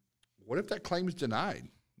 What if that claim is denied?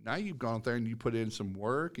 Now you've gone out there and you put in some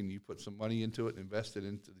work and you put some money into it and invested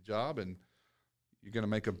into the job, and you're going to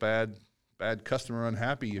make a bad customer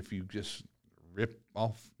unhappy if you just rip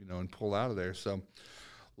off, and pull out of there. So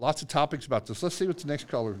lots of topics about this. Let's see what the next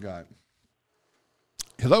caller's got.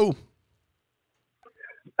 Hello.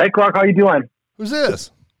 Hey, Clark, how you doing? Who's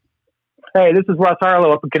this? Hey, this is Russ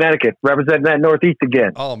Harlow up in Connecticut, representing that Northeast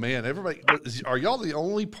again. Oh, man. Everybody, are y'all the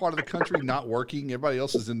only part of the country not working? Everybody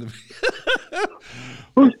else is in the...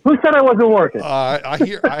 Who said I wasn't working? I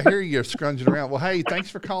hear you scrunging around. Well, hey, thanks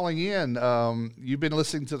for calling in. You've been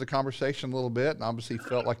listening to the conversation a little bit and obviously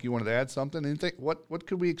felt like you wanted to add something. Anything? What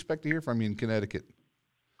could we expect to hear from you in Connecticut?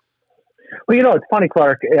 Well, it's funny,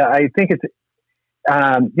 Clark. I think it's,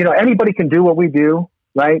 anybody can do what we do,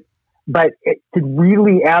 right? But to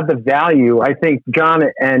really add the value, I think John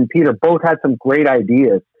and Peter both had some great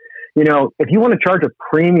ideas. If you want to charge a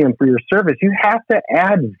premium for your service, you have to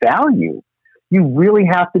add value. You really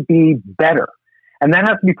have to be better. And that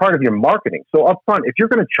has to be part of your marketing. So up front, if you're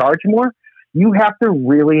going to charge more, you have to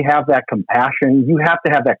really have that compassion. You have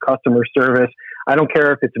to have that customer service. I don't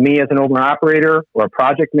care if it's me as an owner operator or a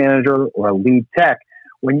project manager or a lead tech.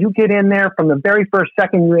 When you get in there, from the very first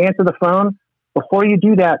second you answer the phone, before you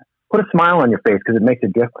do that, put a smile on your face, because it makes a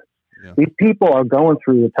difference. Yeah. These people are going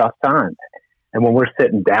through a tough time. And when we're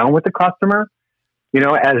sitting down with the customer,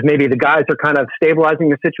 as maybe the guys are kind of stabilizing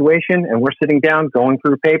the situation and we're sitting down going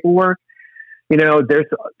through paperwork, there's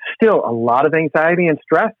still a lot of anxiety and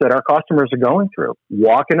stress that our customers are going through.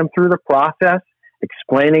 Walking them through the process,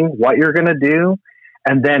 explaining what you're going to do,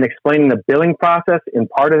 and then explaining the billing process in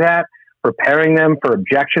part of that, preparing them for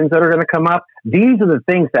objections that are going to come up. These are the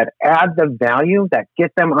things that add the value, that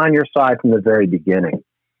get them on your side from the very beginning.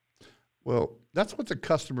 Well, that's what the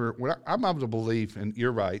customer, I'm of the belief, and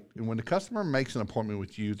you're right, and when the customer makes an appointment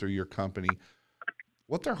with you through your company,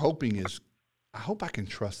 what they're hoping is, I hope I can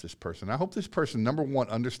trust this person. I hope this person, number one,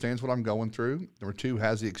 understands what I'm going through. Number two,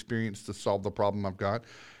 has the experience to solve the problem I've got.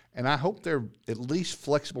 And I hope they're at least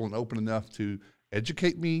flexible and open enough to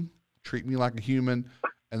educate me, treat me like a human,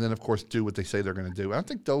 and then, of course, do what they say they're going to do. I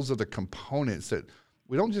think those are the components that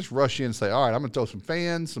we don't just rush in and say, all right, I'm going to throw some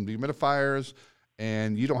fans, some dehumidifiers,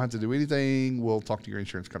 and you don't have to do anything. We'll talk to your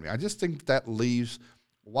insurance company. I just think that leaves,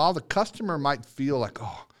 while the customer might feel like,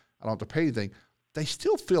 oh, I don't have to pay anything, they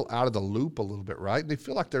still feel out of the loop a little bit, right? They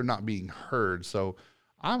feel like they're not being heard. So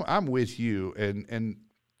I'm with you. And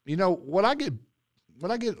what I get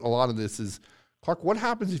a lot of this is, Clark, what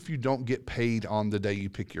happens if you don't get paid on the day you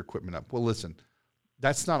pick your equipment up? Well, listen,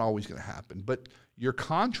 that's not always going to happen. But your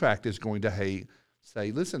contract is going to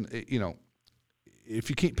say, listen, if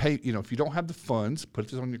you can't pay, if you don't have the funds, put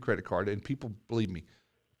this on your credit card. And people, believe me,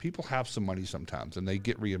 people have some money sometimes and they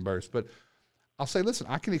get reimbursed. But I'll say, listen,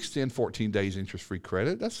 I can extend 14 days interest-free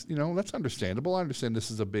credit. That's understandable. I understand this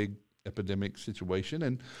is a big epidemic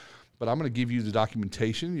situation, but I'm going to give you the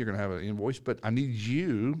documentation. You're going to have an invoice, but I need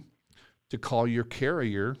you to call your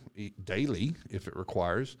carrier daily if it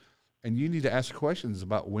requires. And you need to ask questions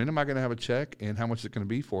about when am I going to have a check and how much is it going to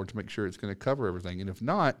be for to make sure it's going to cover everything. And if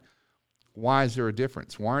not, why is there a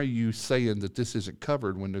difference? Why are you saying that this isn't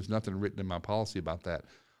covered when there's nothing written in my policy about that?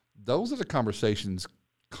 Those are the conversations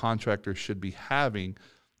contractors should be having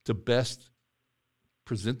to best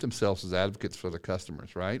present themselves as advocates for the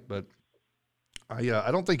customers, right? But I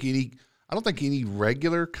don't think any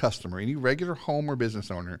regular customer, any regular home or business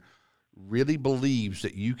owner really believes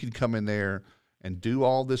that you can come in there and do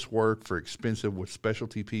all this work for expensive with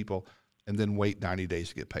specialty people and then wait 90 days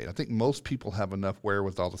to get paid. I think most people have enough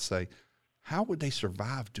wherewithal to say, how would they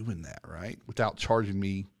survive doing that, right? Without charging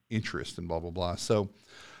me interest and blah, blah, blah. So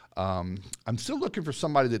I'm still looking for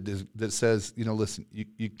somebody that says, listen,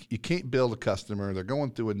 you can't bill a customer. They're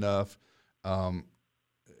going through enough.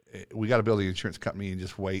 We got to bill the insurance company and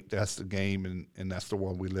just wait. That's the game, and that's the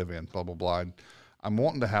world we live in, blah, blah, blah. And I'm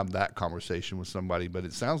wanting to have that conversation with somebody, but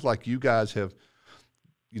it sounds like you guys have,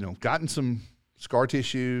 gotten some scar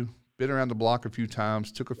tissue, been around the block a few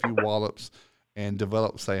times, took a few wallops, and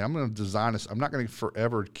developed, say, I'm going to design this. I'm not going to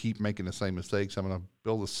forever keep making the same mistakes. I'm going to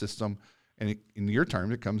build a system. And in your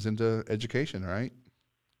terms, it comes into education, right?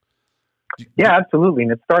 Yeah, absolutely.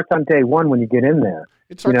 And it starts on day one when you get in there.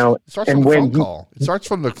 It starts from the phone call. It starts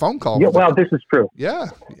from the phone call. Yeah, well, this is true. Yeah,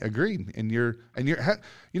 agreed. And you're,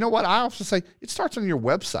 you know what? I also say it starts on your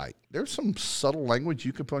website. There's some subtle language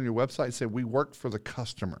you can put on your website and say, we work for the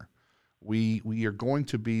customer. We are going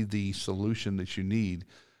to be the solution that you need.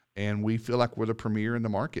 And we feel like we're the premier in the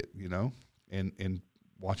market, and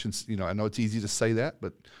watching, I know it's easy to say that,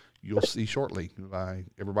 but you'll see shortly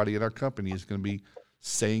everybody in our company is going to be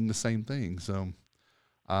saying the same thing. So,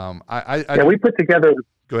 we put together.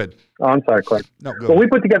 Go ahead. Oh, I'm sorry, Clark. No, go Well, ahead. we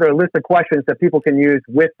put together a list of questions that people can use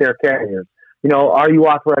with their carriers. Are you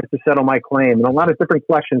authorized to settle my claim? And a lot of different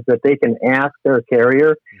questions that they can ask their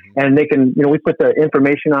carrier, and they can, we put the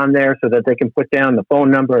information on there so that they can put down the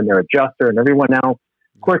phone number and their adjuster and everyone else.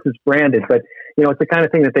 Of course, it's branded, but it's the kind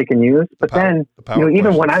of thing that they can use. But then,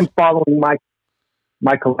 even when I'm following my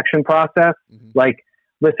collection process, like,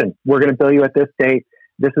 listen, we're going to bill you at this date.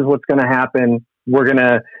 This is what's going to happen. We're going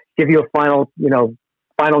to give you a final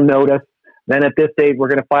notice. Then at this date, we're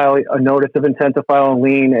going to file a notice of intent to file a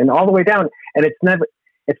lien, and all the way down. And it's never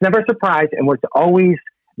a surprise. And it's always,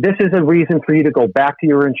 this is a reason for you to go back to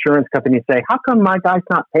your insurance company and say, how come my guy's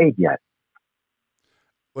not paid yet?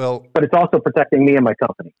 Well, but it's also protecting me and my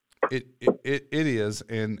company. It is,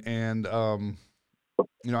 and I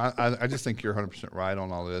just think you're 100% right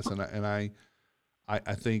on all this, and I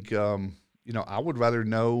think I would rather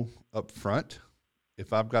know up front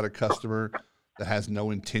if I've got a customer that has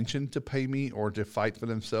no intention to pay me or to fight for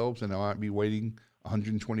themselves, and I might be waiting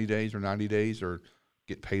 120 days or 90 days or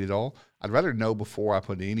get paid at all. I'd rather know before I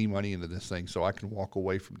put any money into this thing so I can walk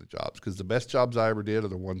away from the jobs, because the best jobs I ever did are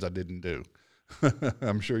the ones I didn't do.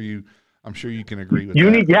 I'm sure you can agree with that. You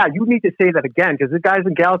need to say that again, because there's guys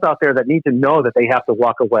and gals out there that need to know that they have to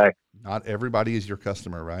walk away. Not everybody is your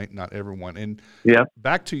customer, right? Not everyone. And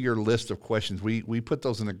back to your list of questions, we put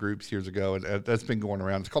those in the groups years ago, and that's been going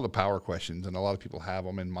around. It's called the power questions, and a lot of people have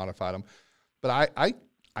them and modified them. But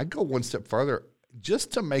I go one step further,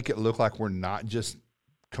 just to make it look like we're not just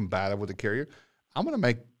combative with the carrier. I'm going to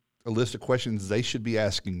make a list of questions they should be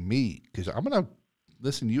asking me, because I'm going to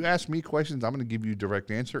listen. You ask me questions, I'm going to give you a direct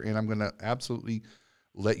answer, and I'm going to absolutely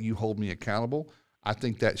let you hold me accountable. I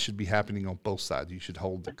think that should be happening on both sides. You should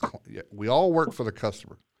hold we all work for the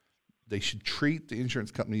customer. They should treat the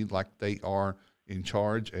insurance company like they are in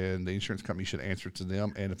charge, and the insurance company should answer to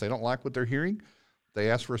them. And if they don't like what they're hearing,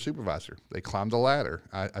 they ask for a supervisor. They climb the ladder.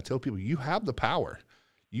 I tell people, you have the power.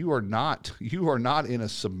 You are not in a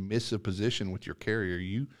submissive position with your carrier.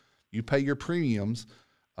 You pay your premiums.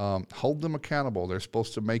 Hold them accountable. They're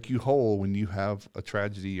supposed to make you whole when you have a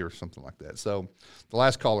tragedy or something like that. So the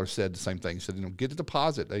last caller said the same thing. He said, get a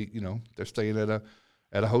deposit. They're staying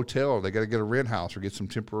at a hotel, or they got to get a rent house or get some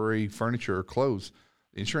temporary furniture or clothes.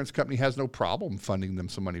 The insurance company has no problem funding them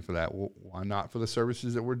some money for that. Well, why not for the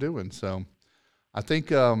services that we're doing? So I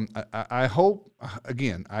think I hope,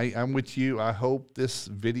 again, I'm with you. I hope this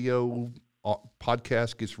video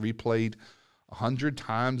podcast gets replayed 100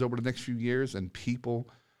 times over the next few years, and people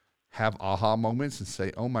have aha moments and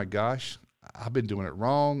say, oh my gosh, I've been doing it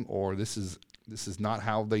wrong, or this is not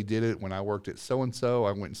how they did it when I worked at so-and-so.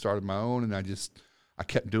 I went and started my own, and I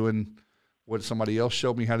kept doing what somebody else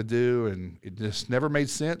showed me how to do, and it just never made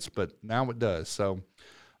sense, but now it does. So,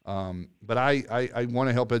 but I want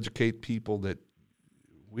to help educate people that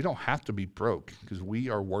we don't have to be broke, because we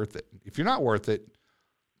are worth it. If you're not worth it,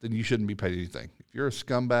 then you shouldn't be paid anything. If you're a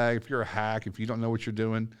scumbag, if you're a hack, if you don't know what you're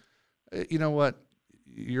doing, you know what?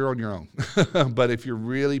 You're on your own. But if you're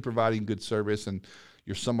really providing good service and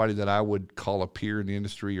you're somebody that I would call a peer in the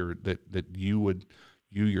industry, or that you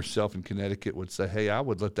yourself in Connecticut would say, hey, I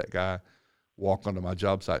would let that guy walk onto my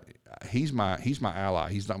job site. He's my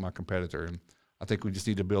ally. He's not my competitor. And I think we just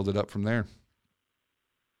need to build it up from there.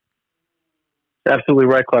 Absolutely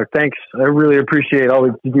right, Clark. Thanks. I really appreciate all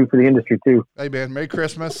that you do for the industry too. Hey man, Merry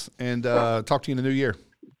Christmas, and talk to you in the new year.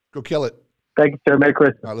 Go kill it. Thank you, sir. Merry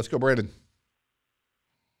Christmas. All right, let's go, Brandon.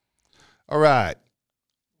 All right.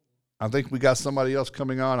 I think we got somebody else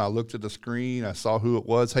coming on. I looked at the screen. I saw who it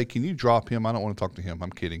was. Hey, can you drop him? I don't want to talk to him.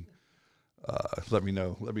 I'm kidding. Let me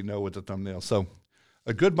know. Let me know with the thumbnail. So,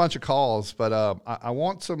 a good bunch of calls, but I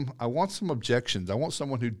want some objections. I want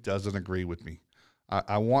someone who doesn't agree with me.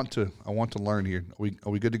 I want to learn here.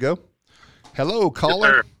 Are we good to go? Hello,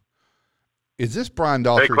 caller. Yes, is this Brian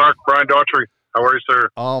Daughtry? Hey, Clark, Brian Daughtry. How are you, sir?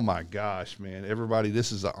 Oh my gosh, man! Everybody,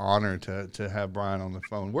 this is an honor to have Brian on the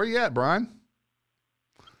phone. Where you at, Brian?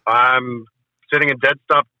 I'm sitting in dead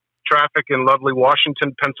stop traffic in lovely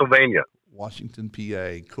Washington, Pennsylvania. Washington,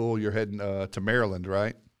 PA. Cool. You're heading to Maryland,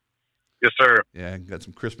 right? Yes, sir. Yeah, got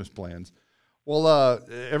some Christmas plans. Well,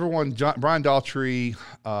 everyone, Brian Daughtry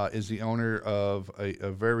is the owner of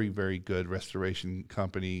a very, very good restoration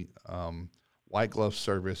company, White Glove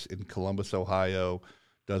Service in Columbus, Ohio.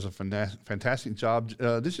 Does a fantastic job.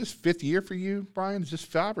 This is 5th year for you, Brian? Is this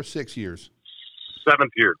 5 or 6 years? 7th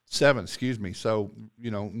year. 7, excuse me. So,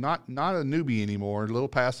 not a newbie anymore, a little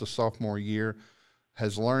past the sophomore year,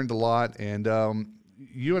 has learned a lot. And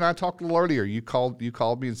you and I talked a little earlier. You called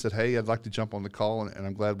me and said, hey, I'd like to jump on the call, and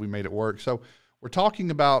I'm glad we made it work. So we're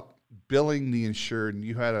talking about billing the insured, and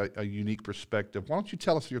you had a unique perspective. Why don't you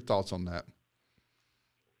tell us your thoughts on that?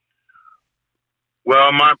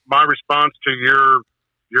 Well, my response to your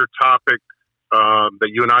topic that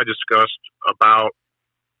you and I discussed about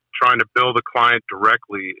trying to bill the client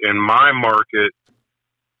directly in my market,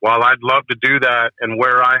 while I'd love to do that, and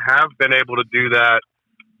where I have been able to do that,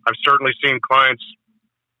 I've certainly seen clients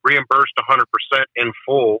reimbursed 100% in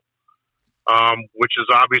full, which is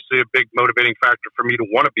obviously a big motivating factor for me to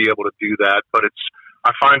want to be able to do that. But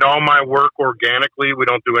I find all my work organically. We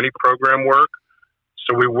don't do any program work.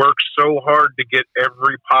 So we work so hard to get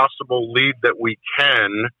every possible lead that we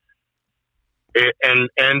can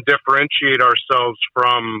and differentiate ourselves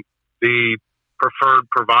from the preferred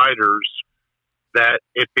providers, that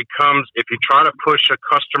it becomes, if you try to push a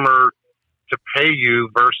customer to pay you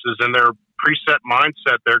versus in their preset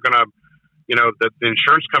mindset, they're going to, the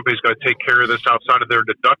insurance company is going to take care of this outside of their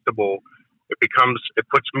deductible. It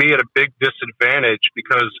puts me at a big disadvantage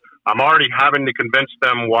because I'm already having to convince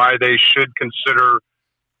them why they should consider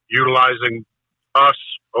utilizing us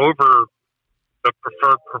over the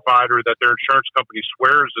preferred provider that their insurance company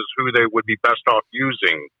swears is who they would be best off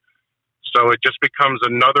using. So it just becomes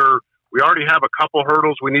we already have a couple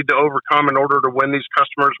hurdles we need to overcome in order to win these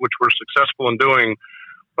customers, which we're successful in doing.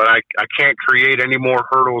 But I can't create any more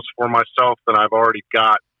hurdles for myself than I've already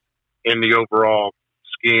got in the overall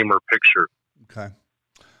scheme or picture. Okay.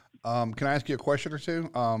 Can I ask you a question or two?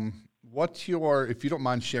 If you don't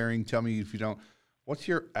mind sharing, tell me if you don't, what's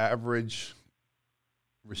your average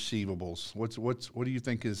receivables? What do you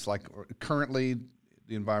think is like currently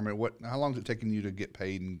the environment? How long is it taking you to get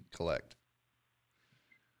paid and collect?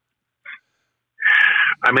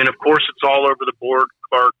 I mean, of course, it's all over the board,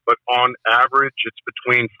 Clark, but on average, it's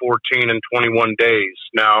between 14 and 21 days.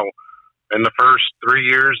 Now, in the first 3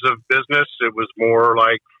 years of business, it was more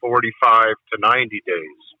like 45 to 90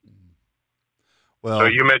 days. Well, so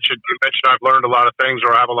you mentioned I've learned a lot of things,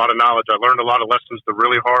 or I have a lot of knowledge. I learned a lot of lessons the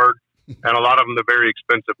really hard and a lot of them the very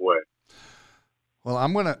expensive way. Well,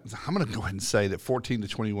 I'm gonna go ahead and say that 14 to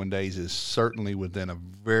 21 days is certainly within a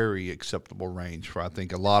very acceptable range for, I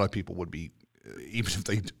think, a lot of people would be,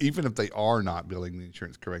 even if they are not billing the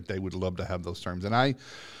insurance correct, they would love to have those terms. And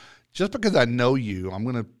just because I know you, I'm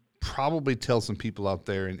going to probably tell some people out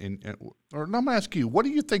there, or I'm going to ask you, what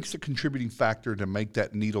do you think is the contributing factor to make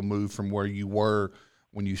that needle move from where you were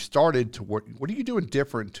when you started to what are you doing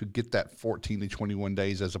different to get that 14 to 21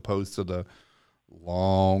 days as opposed to the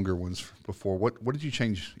longer ones before? What did you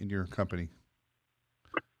change in your company?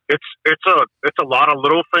 It's a lot of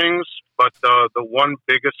little things, but the one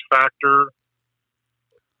biggest factor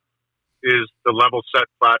is the Level Set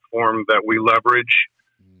platform that we leverage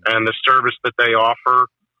and the service that they offer.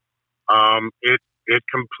 It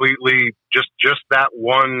completely, just that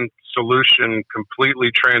one solution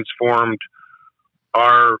completely transformed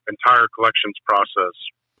our entire collections process.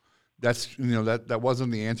 That's, that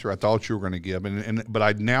wasn't the answer I thought you were going to give.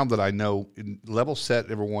 But now that I know, Level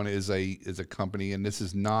Set, everyone, is a company, and this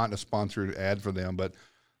is not a sponsored ad for them, but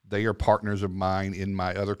They are partners of mine in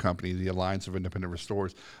my other company, the Alliance of Independent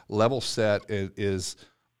Restorers. Level Set is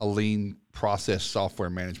a lean process software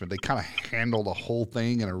management. They kind of handle the whole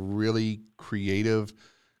thing in a really creative,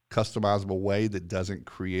 customizable way that doesn't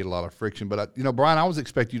create a lot of friction. But, Brian, I always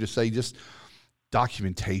expect you to say just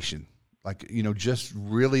documentation, just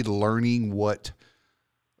really learning what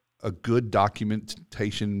a good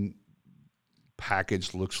documentation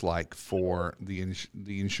package looks like for the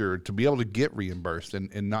insured to be able to get reimbursed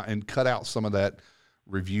and cut out some of that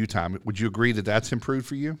review time. Would you agree that that's improved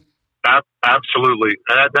for you? Absolutely.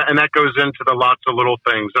 And that goes into the lots of little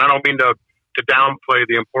things. And I don't mean to downplay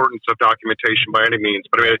the importance of documentation by any means,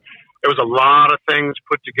 but I mean, it was a lot of things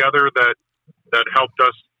put together that helped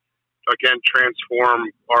us, again, transform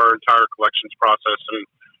our entire collections process. And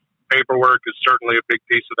paperwork is certainly a big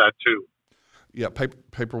piece of that too. Yeah,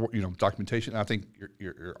 paper, documentation. I think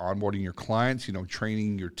you're onboarding your clients,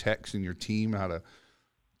 training your techs and your team how to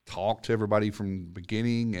talk to everybody from the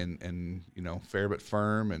beginning and fair but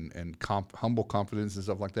firm and humble confidence and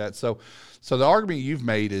stuff like that. So the argument you've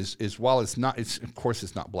made is while it's not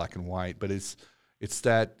black and white, but it's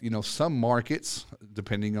that some markets,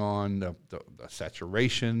 depending on the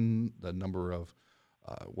saturation, the number of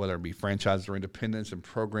whether it be franchises or independents and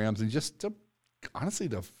programs, and just honestly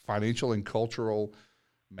the financial and cultural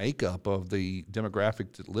makeup of the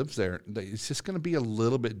demographic that lives there, it's just going to be a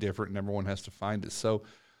little bit different, and everyone has to find it. So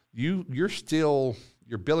you're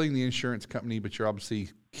billing the insurance company, but you're obviously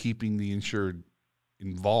keeping the insured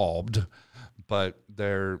involved. But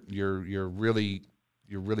you're really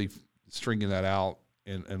stringing that out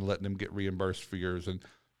and letting them get reimbursed for yours. And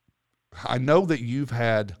I know that you've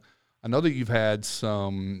had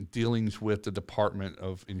some dealings with the Department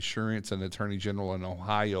of Insurance and the Attorney General in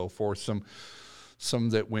Ohio for some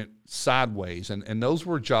that went sideways. And those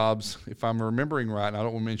were jobs, if I'm remembering right, and I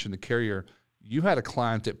don't want to mention the carrier, you had a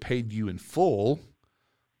client that paid you in full,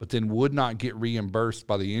 but then would not get reimbursed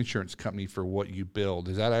by the insurance company for what you billed.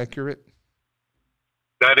 Is that accurate?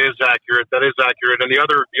 That is accurate. And the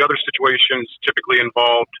other situations typically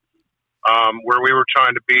involved where we were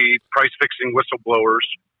trying to be price fixing whistleblowers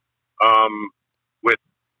with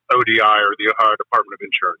ODI or the Ohio Department of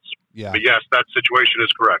Insurance. Yeah. But yes, that situation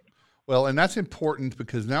is correct. Well, and that's important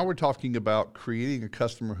because now we're talking about creating a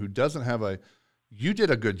customer who doesn't have you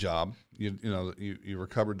did a good job. You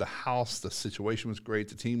recovered the house. The situation was great.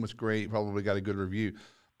 The team was great. Probably got a good review.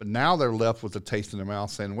 But now they're left with a taste in their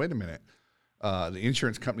mouth saying, wait a minute. The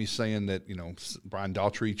insurance company's saying that, Brian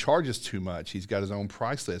Daughtry charges too much. He's got his own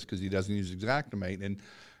price list because he doesn't use Xactimate.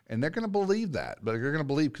 And they're going to believe that. But they're going to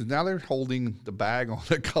believe because now they're holding the bag on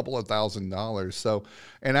a couple of $1,000s. So,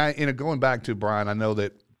 and going back to Brian, I know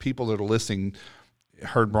that people that are listening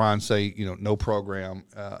heard Brian say, no program,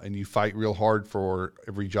 and you fight real hard for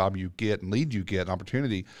every job you get and lead you get, an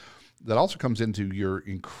opportunity. That also comes into your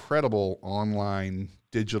incredible online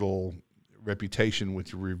digital reputation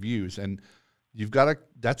with your reviews. And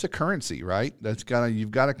that's a currency, right? You've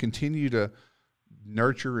got to continue to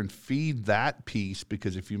nurture and feed that piece,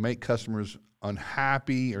 because if you make customers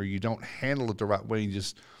unhappy or you don't handle it the right way, you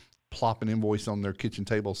just plop an invoice on their kitchen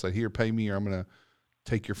table, say, here, pay me, or I'm going to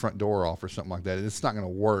take your front door off or something like that. It's not going to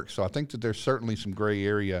work. So I think that there's certainly some gray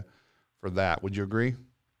area for that. Would you agree?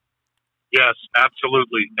 Yes,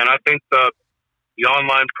 absolutely. And I think the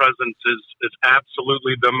online presence is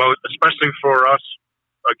absolutely the most, especially for us,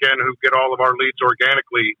 again, who get all of our leads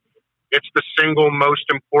organically, it's the single most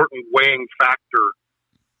important weighing factor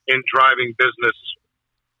in driving business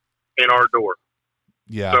in our door.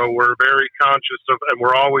 Yeah. So we're very conscious of, and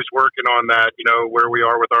we're always working on that, where we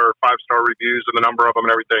are with our 5-star reviews and the number of them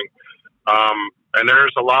and everything. And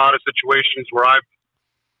there's a lot of situations where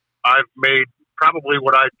I've made probably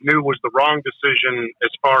what I knew was the wrong decision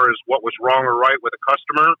as far as what was wrong or right with a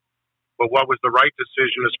customer, but what was the right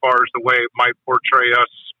decision as far as the way it might portray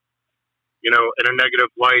us, in a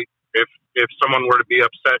negative light. If someone were to be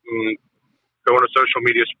upset and go on a social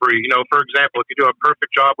media spree, for example, if you do a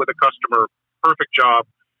perfect job with a customer,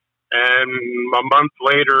 and a month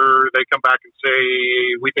later they come back and say,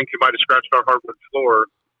 we think you might have scratched our hardwood floor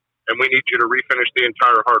and we need you to refinish the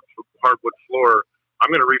entire hardwood floor.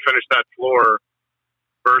 I'm going to refinish that floor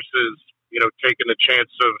versus, taking the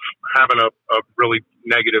chance of having a really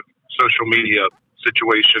negative social media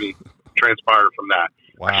situation transpire from that.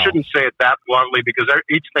 Wow. I shouldn't say it that bluntly because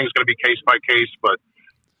each thing's going to be case by case, but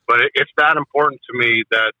it's that important to me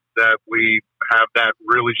that we have that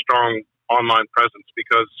really strong online presence,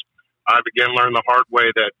 because I've again learned the hard way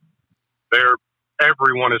that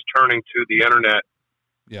everyone is turning to the internet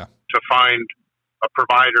to find a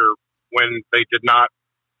provider when they did not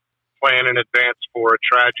plan in advance for a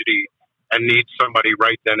tragedy and need somebody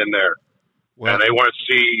right then and there. Well, And they want to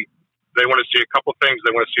see a couple things.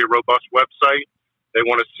 They want to see a robust website. They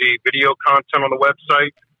want to see video content on the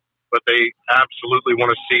website, but they absolutely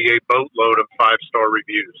want to see a boatload of 5-star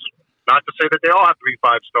reviews. Not to say that they all have to be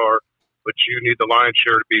 5-star, but you need the lion's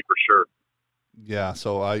share to be for sure. yeah,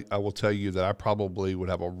 so I will tell you that I probably would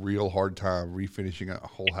have a real hard time refinishing a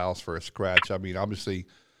whole house for a scratch. I mean, obviously,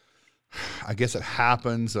 I guess it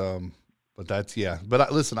happens, but that's yeah.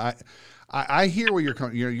 But listen, I hear where you're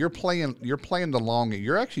coming. You're playing the long game.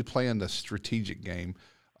 You're actually playing the strategic game,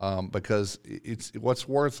 because it's what's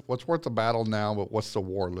worth the battle now, but what's the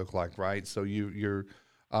war look like, right? So you're.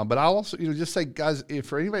 But I also, just say, guys, if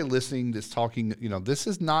for anybody listening that's talking, this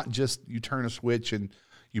is not just you turn a switch and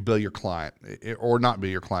you bill your client or not bill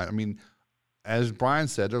your client. I mean, as Brian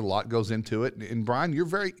said, there's a lot goes into it. And Brian,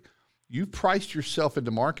 you've priced yourself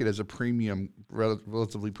into market as a premium,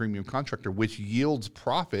 relatively premium contractor, which yields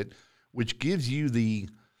profit, which gives you the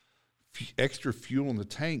extra fuel in the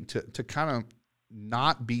tank to kind of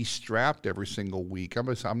not be strapped every single week. I'm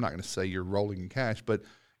not going to say you're rolling in cash, but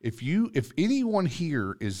if anyone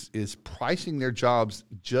here is pricing their jobs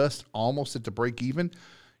just almost at the break even,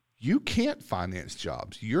 you can't finance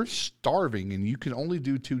jobs. You're starving, and you can only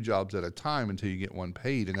do 2 jobs at a time until you get one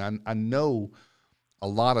paid. And I know a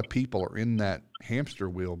lot of people are in that hamster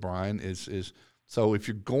wheel, Brian, is so if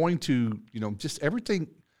you're going to, just everything,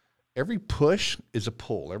 every push is a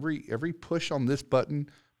pull. Every push on this button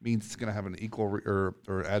means it's going to have an equal or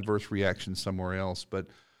adverse reaction somewhere else. But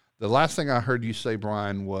the last thing I heard you say,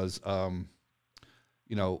 Brian, was,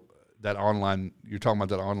 that online, you're talking about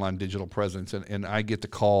that online digital presence. And I get the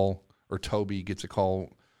call, or Toby gets a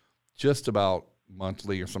call just about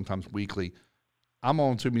monthly or sometimes weekly. I'm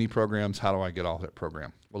on too many programs. How do I get off that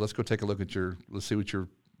program? Well, let's go take a look at let's see what your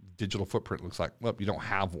digital footprint looks like. Well, you don't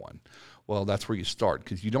have one. Well, that's where you start,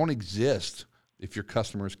 because you don't exist if your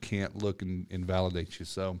customers can't look and validate you.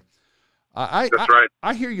 So That's right.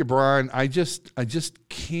 I hear you, Brian. I just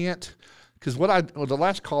can't, because the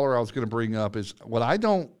last caller I was going to bring up is what I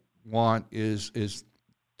don't want is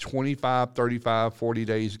 25, 35, 40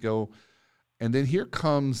 days ago. And then here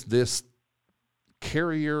comes this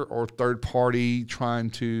carrier or third party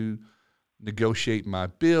trying to negotiate my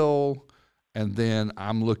bill, and then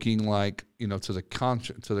I'm looking like, to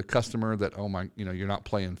the customer that, oh my, you're not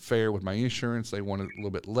playing fair with my insurance. They want it a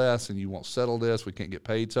little bit less, and you won't settle this. We can't get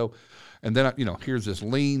paid. So, and then here's this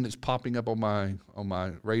lien that's popping up on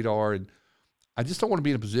my radar, and I just don't want to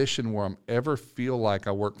be in a position where I'm ever feel like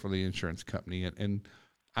I work for the insurance company. And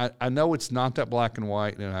I know it's not that black and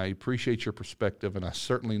white, and I appreciate your perspective, and I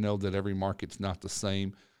certainly know that every market's not the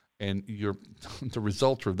same, and the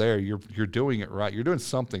results are there. You're doing it right. You're doing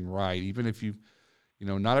something right, even if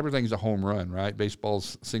not everything's a home run, right?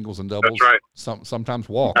 Baseball's singles and doubles. That's right. Sometimes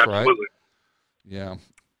walk, Absolutely. right? Yeah.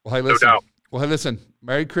 Well, hey, listen. No doubt. Well, hey, listen.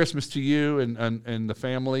 Merry Christmas to you and the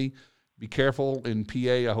family. Be careful in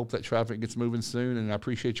PA. I hope that traffic gets moving soon, and I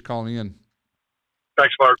appreciate you calling in.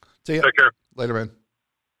 Thanks, Mark. See ya. Take care. Later, man.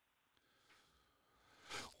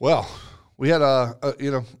 Well, we had a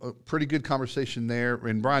pretty good conversation there,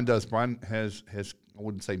 and Brian has I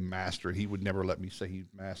wouldn't say mastered. He would never let me say he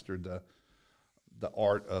mastered the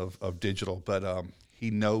art of digital, but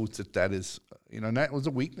he knows that is and that was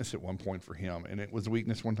a weakness at one point for him, and it was a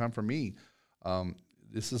weakness one time for me.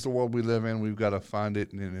 This is the world we live in. We've got to find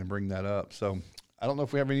it and bring that up. So I don't know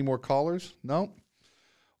if we have any more callers. No.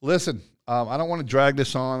 Listen, I don't want to drag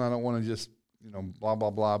this on. I don't want to just blah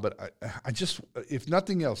blah blah. But I just, if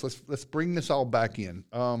nothing else, let's bring this all back in.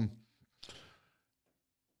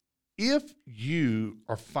 If you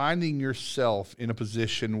are finding yourself in a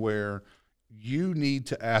position where you need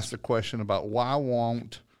to ask the question about why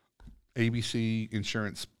won't ABC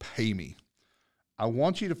Insurance pay me, I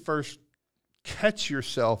want you to first catch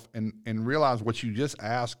yourself and realize what you just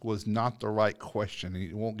asked was not the right question, and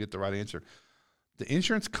you won't get the right answer. The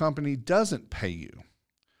insurance company doesn't pay you.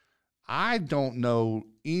 I don't know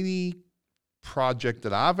any project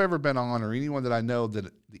that I've ever been on or anyone that I know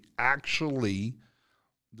that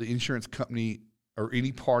the insurance company or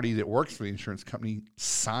any party that works for the insurance company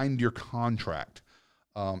signed your contract.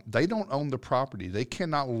 They don't own the property. They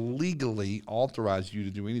cannot legally authorize you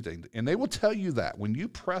to do anything. And they will tell you that. When you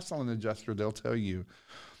press on an adjuster, they'll tell you,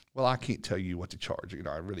 well, I can't tell you what to charge.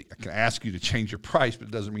 I can ask you to change your price, but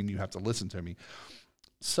it doesn't mean you have to listen to me.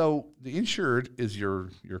 So the insured is your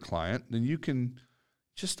client. Then you can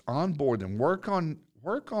just onboard them. Work on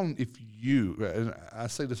if you, and I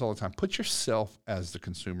say this all the time, put yourself as the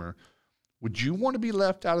consumer. Would you want to be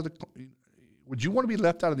left out of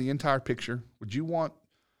the entire picture? Would you want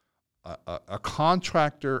a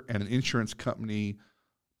contractor and an insurance company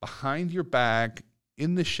behind your back,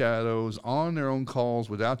 in the shadows, on their own calls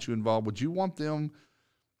without you involved? Would you want them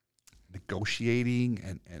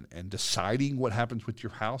negotiating and deciding what happens with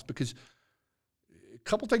your house? Because a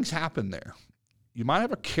couple things happen there. You might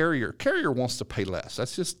have a carrier. Carrier wants to pay less.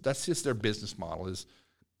 That's just their business model is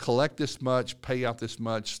collect this much, pay out this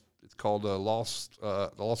much. It's called a loss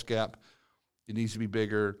gap. It needs to be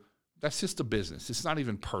bigger. That's just a business. It's not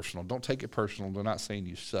even personal. Don't take it personal. They're not saying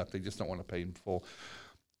you suck. They just don't want to pay in full.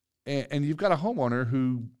 And you've got a homeowner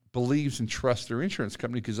who believes and trusts their insurance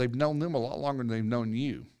company because they've known them a lot longer than they've known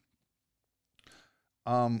you.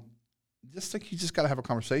 Just think you just got to have a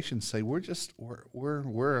conversation and say,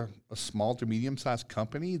 we're a small to medium-sized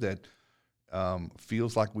company that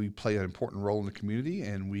feels like we play an important role in the community,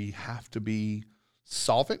 and we have to be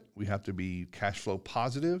solvent. We have to be cash flow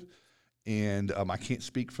positive. And I can't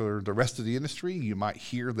speak for the rest of the industry. You might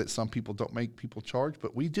hear that some people don't make people charge,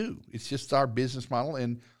 but we do. It's just our business model,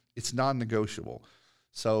 and it's non-negotiable.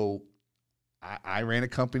 So I ran a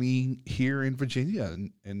company here in Virginia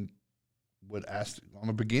and would ask on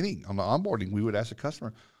the onboarding, we would ask the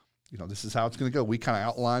customer, this is how it's going to go. We kind of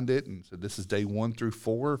outlined it and said, this is day 1 through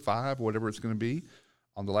 4 or 5, whatever it's going to be.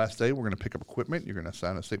 On the last day, we're going to pick up equipment. You're going to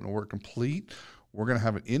sign a statement of work complete. We're going to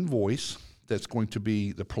have an invoice that's going to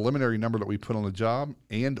be the preliminary number that we put on the job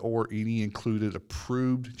and or any included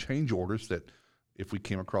approved change orders that if we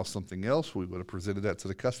came across something else, we would have presented that to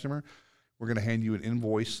the customer. We're going to hand you an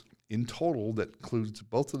invoice in total that includes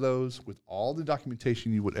both of those with all the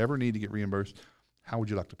documentation you would ever need to get reimbursed. How would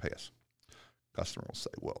you like to pay us? Customer will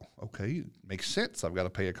say, well, okay, it makes sense. I've got to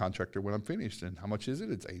pay a contractor when I'm finished. And how much is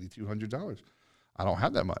it? It's $8,200. I don't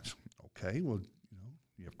have that much. Okay, well,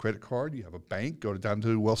 you have a credit card, you have a bank, go down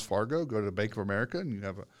to Wells Fargo, go to the Bank of America, and you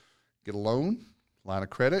get a loan, line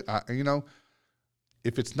of credit.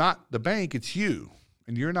 If it's not the bank, it's you,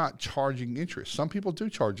 and you're not charging interest. Some people do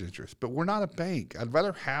charge interest, but we're not a bank. I'd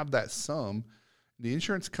rather have that sum. The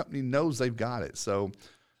insurance company knows they've got it. So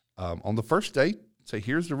on the first day, say,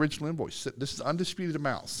 here's the original invoice. This is undisputed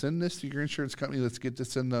amount. Send this to your insurance company. Let's get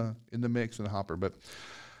this in the mix, in the hopper. But at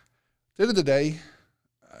the end of the day,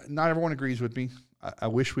 not everyone agrees with me. I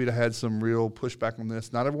wish we'd have had some real pushback on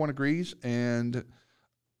this. Not everyone agrees, and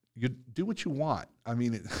you do what you want. I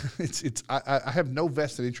mean, I have no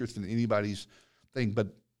vested interest in anybody's thing, but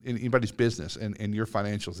in anybody's business and your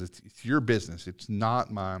financials. It's your business. It's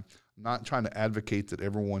not mine. I'm not trying to advocate that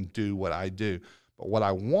everyone do what I do, but what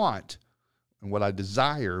I want and what I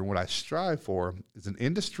desire and what I strive for is an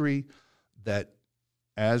industry that,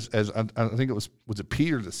 as I think it was it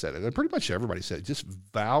Peter that said it, and pretty much everybody said it, just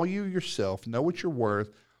value yourself, know what you're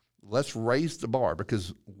worth. Let's raise the bar,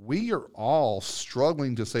 because we are all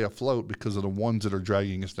struggling to stay afloat because of the ones that are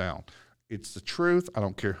dragging us down. It's the truth. I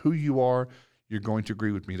don't care who you are. You're going to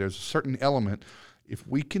agree with me. There's a certain element. If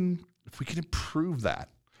we can improve that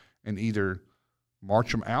and either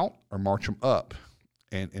march them out or march them up,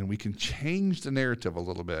 and we can change the narrative a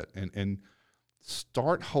little bit and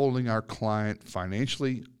start holding our client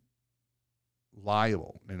financially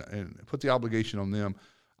liable and put the obligation on them,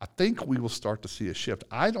 I think we will start to see a shift.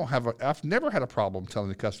 I've never had a problem telling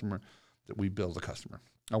the customer that we bill the customer.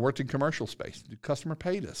 I worked in commercial space. The customer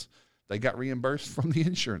paid us. They got reimbursed from the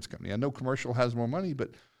insurance company. I know commercial has more money, but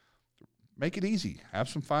make it easy. Have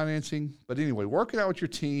some financing. But anyway, work it out with your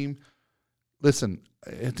team. Listen,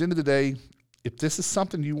 at the end of the day, if this is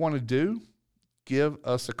something you want to do, give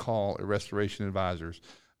us a call at Restoration Advisors.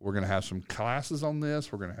 We're going to have some classes on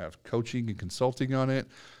this. We're going to have coaching and consulting on it.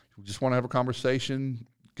 If you just want to have a conversation,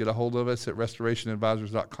 get a hold of us at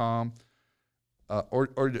restorationadvisors.com,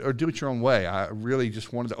 or do it your own way. I really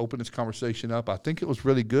just wanted to open this conversation up. I think it was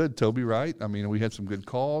really good, Toby, right? I mean, we had some good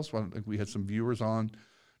calls. I think we had some viewers on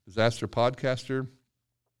Disaster Podcaster.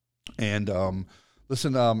 And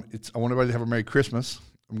listen, I want everybody to have a Merry Christmas.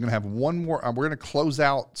 I'm going to have one more. We're going to close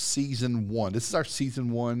out season 1. This is our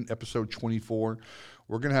season 1, episode 24.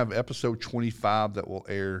 We're going to have episode 25 that will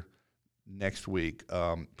air next week.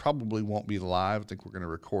 Probably won't be live. I think we're going to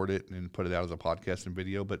record it and put it out as a podcast and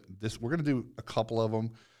video. But we're going to do a couple of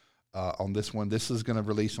them on this one. This is going to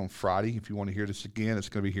release on Friday. If you want to hear this again, it's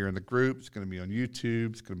going to be here in the group. It's going to be on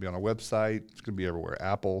YouTube. It's going to be on our website. It's going to be everywhere.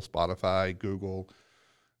 Apple, Spotify, Google,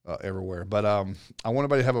 everywhere. But I want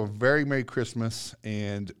everybody to have a very Merry Christmas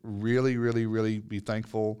and really, really, really be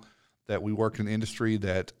thankful that we work in an industry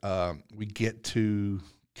that we get to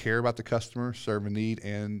care about the customer, serve a need,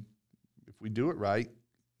 and if we do it right,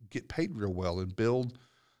 get paid real well and build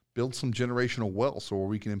some generational wealth so where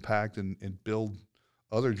we can impact and build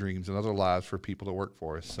other dreams and other lives for people that work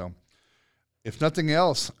for us. So if nothing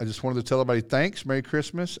else, I just wanted to tell everybody thanks, Merry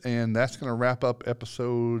Christmas, and that's going to wrap up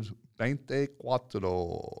episode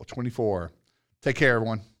 24. Take care,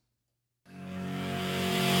 everyone.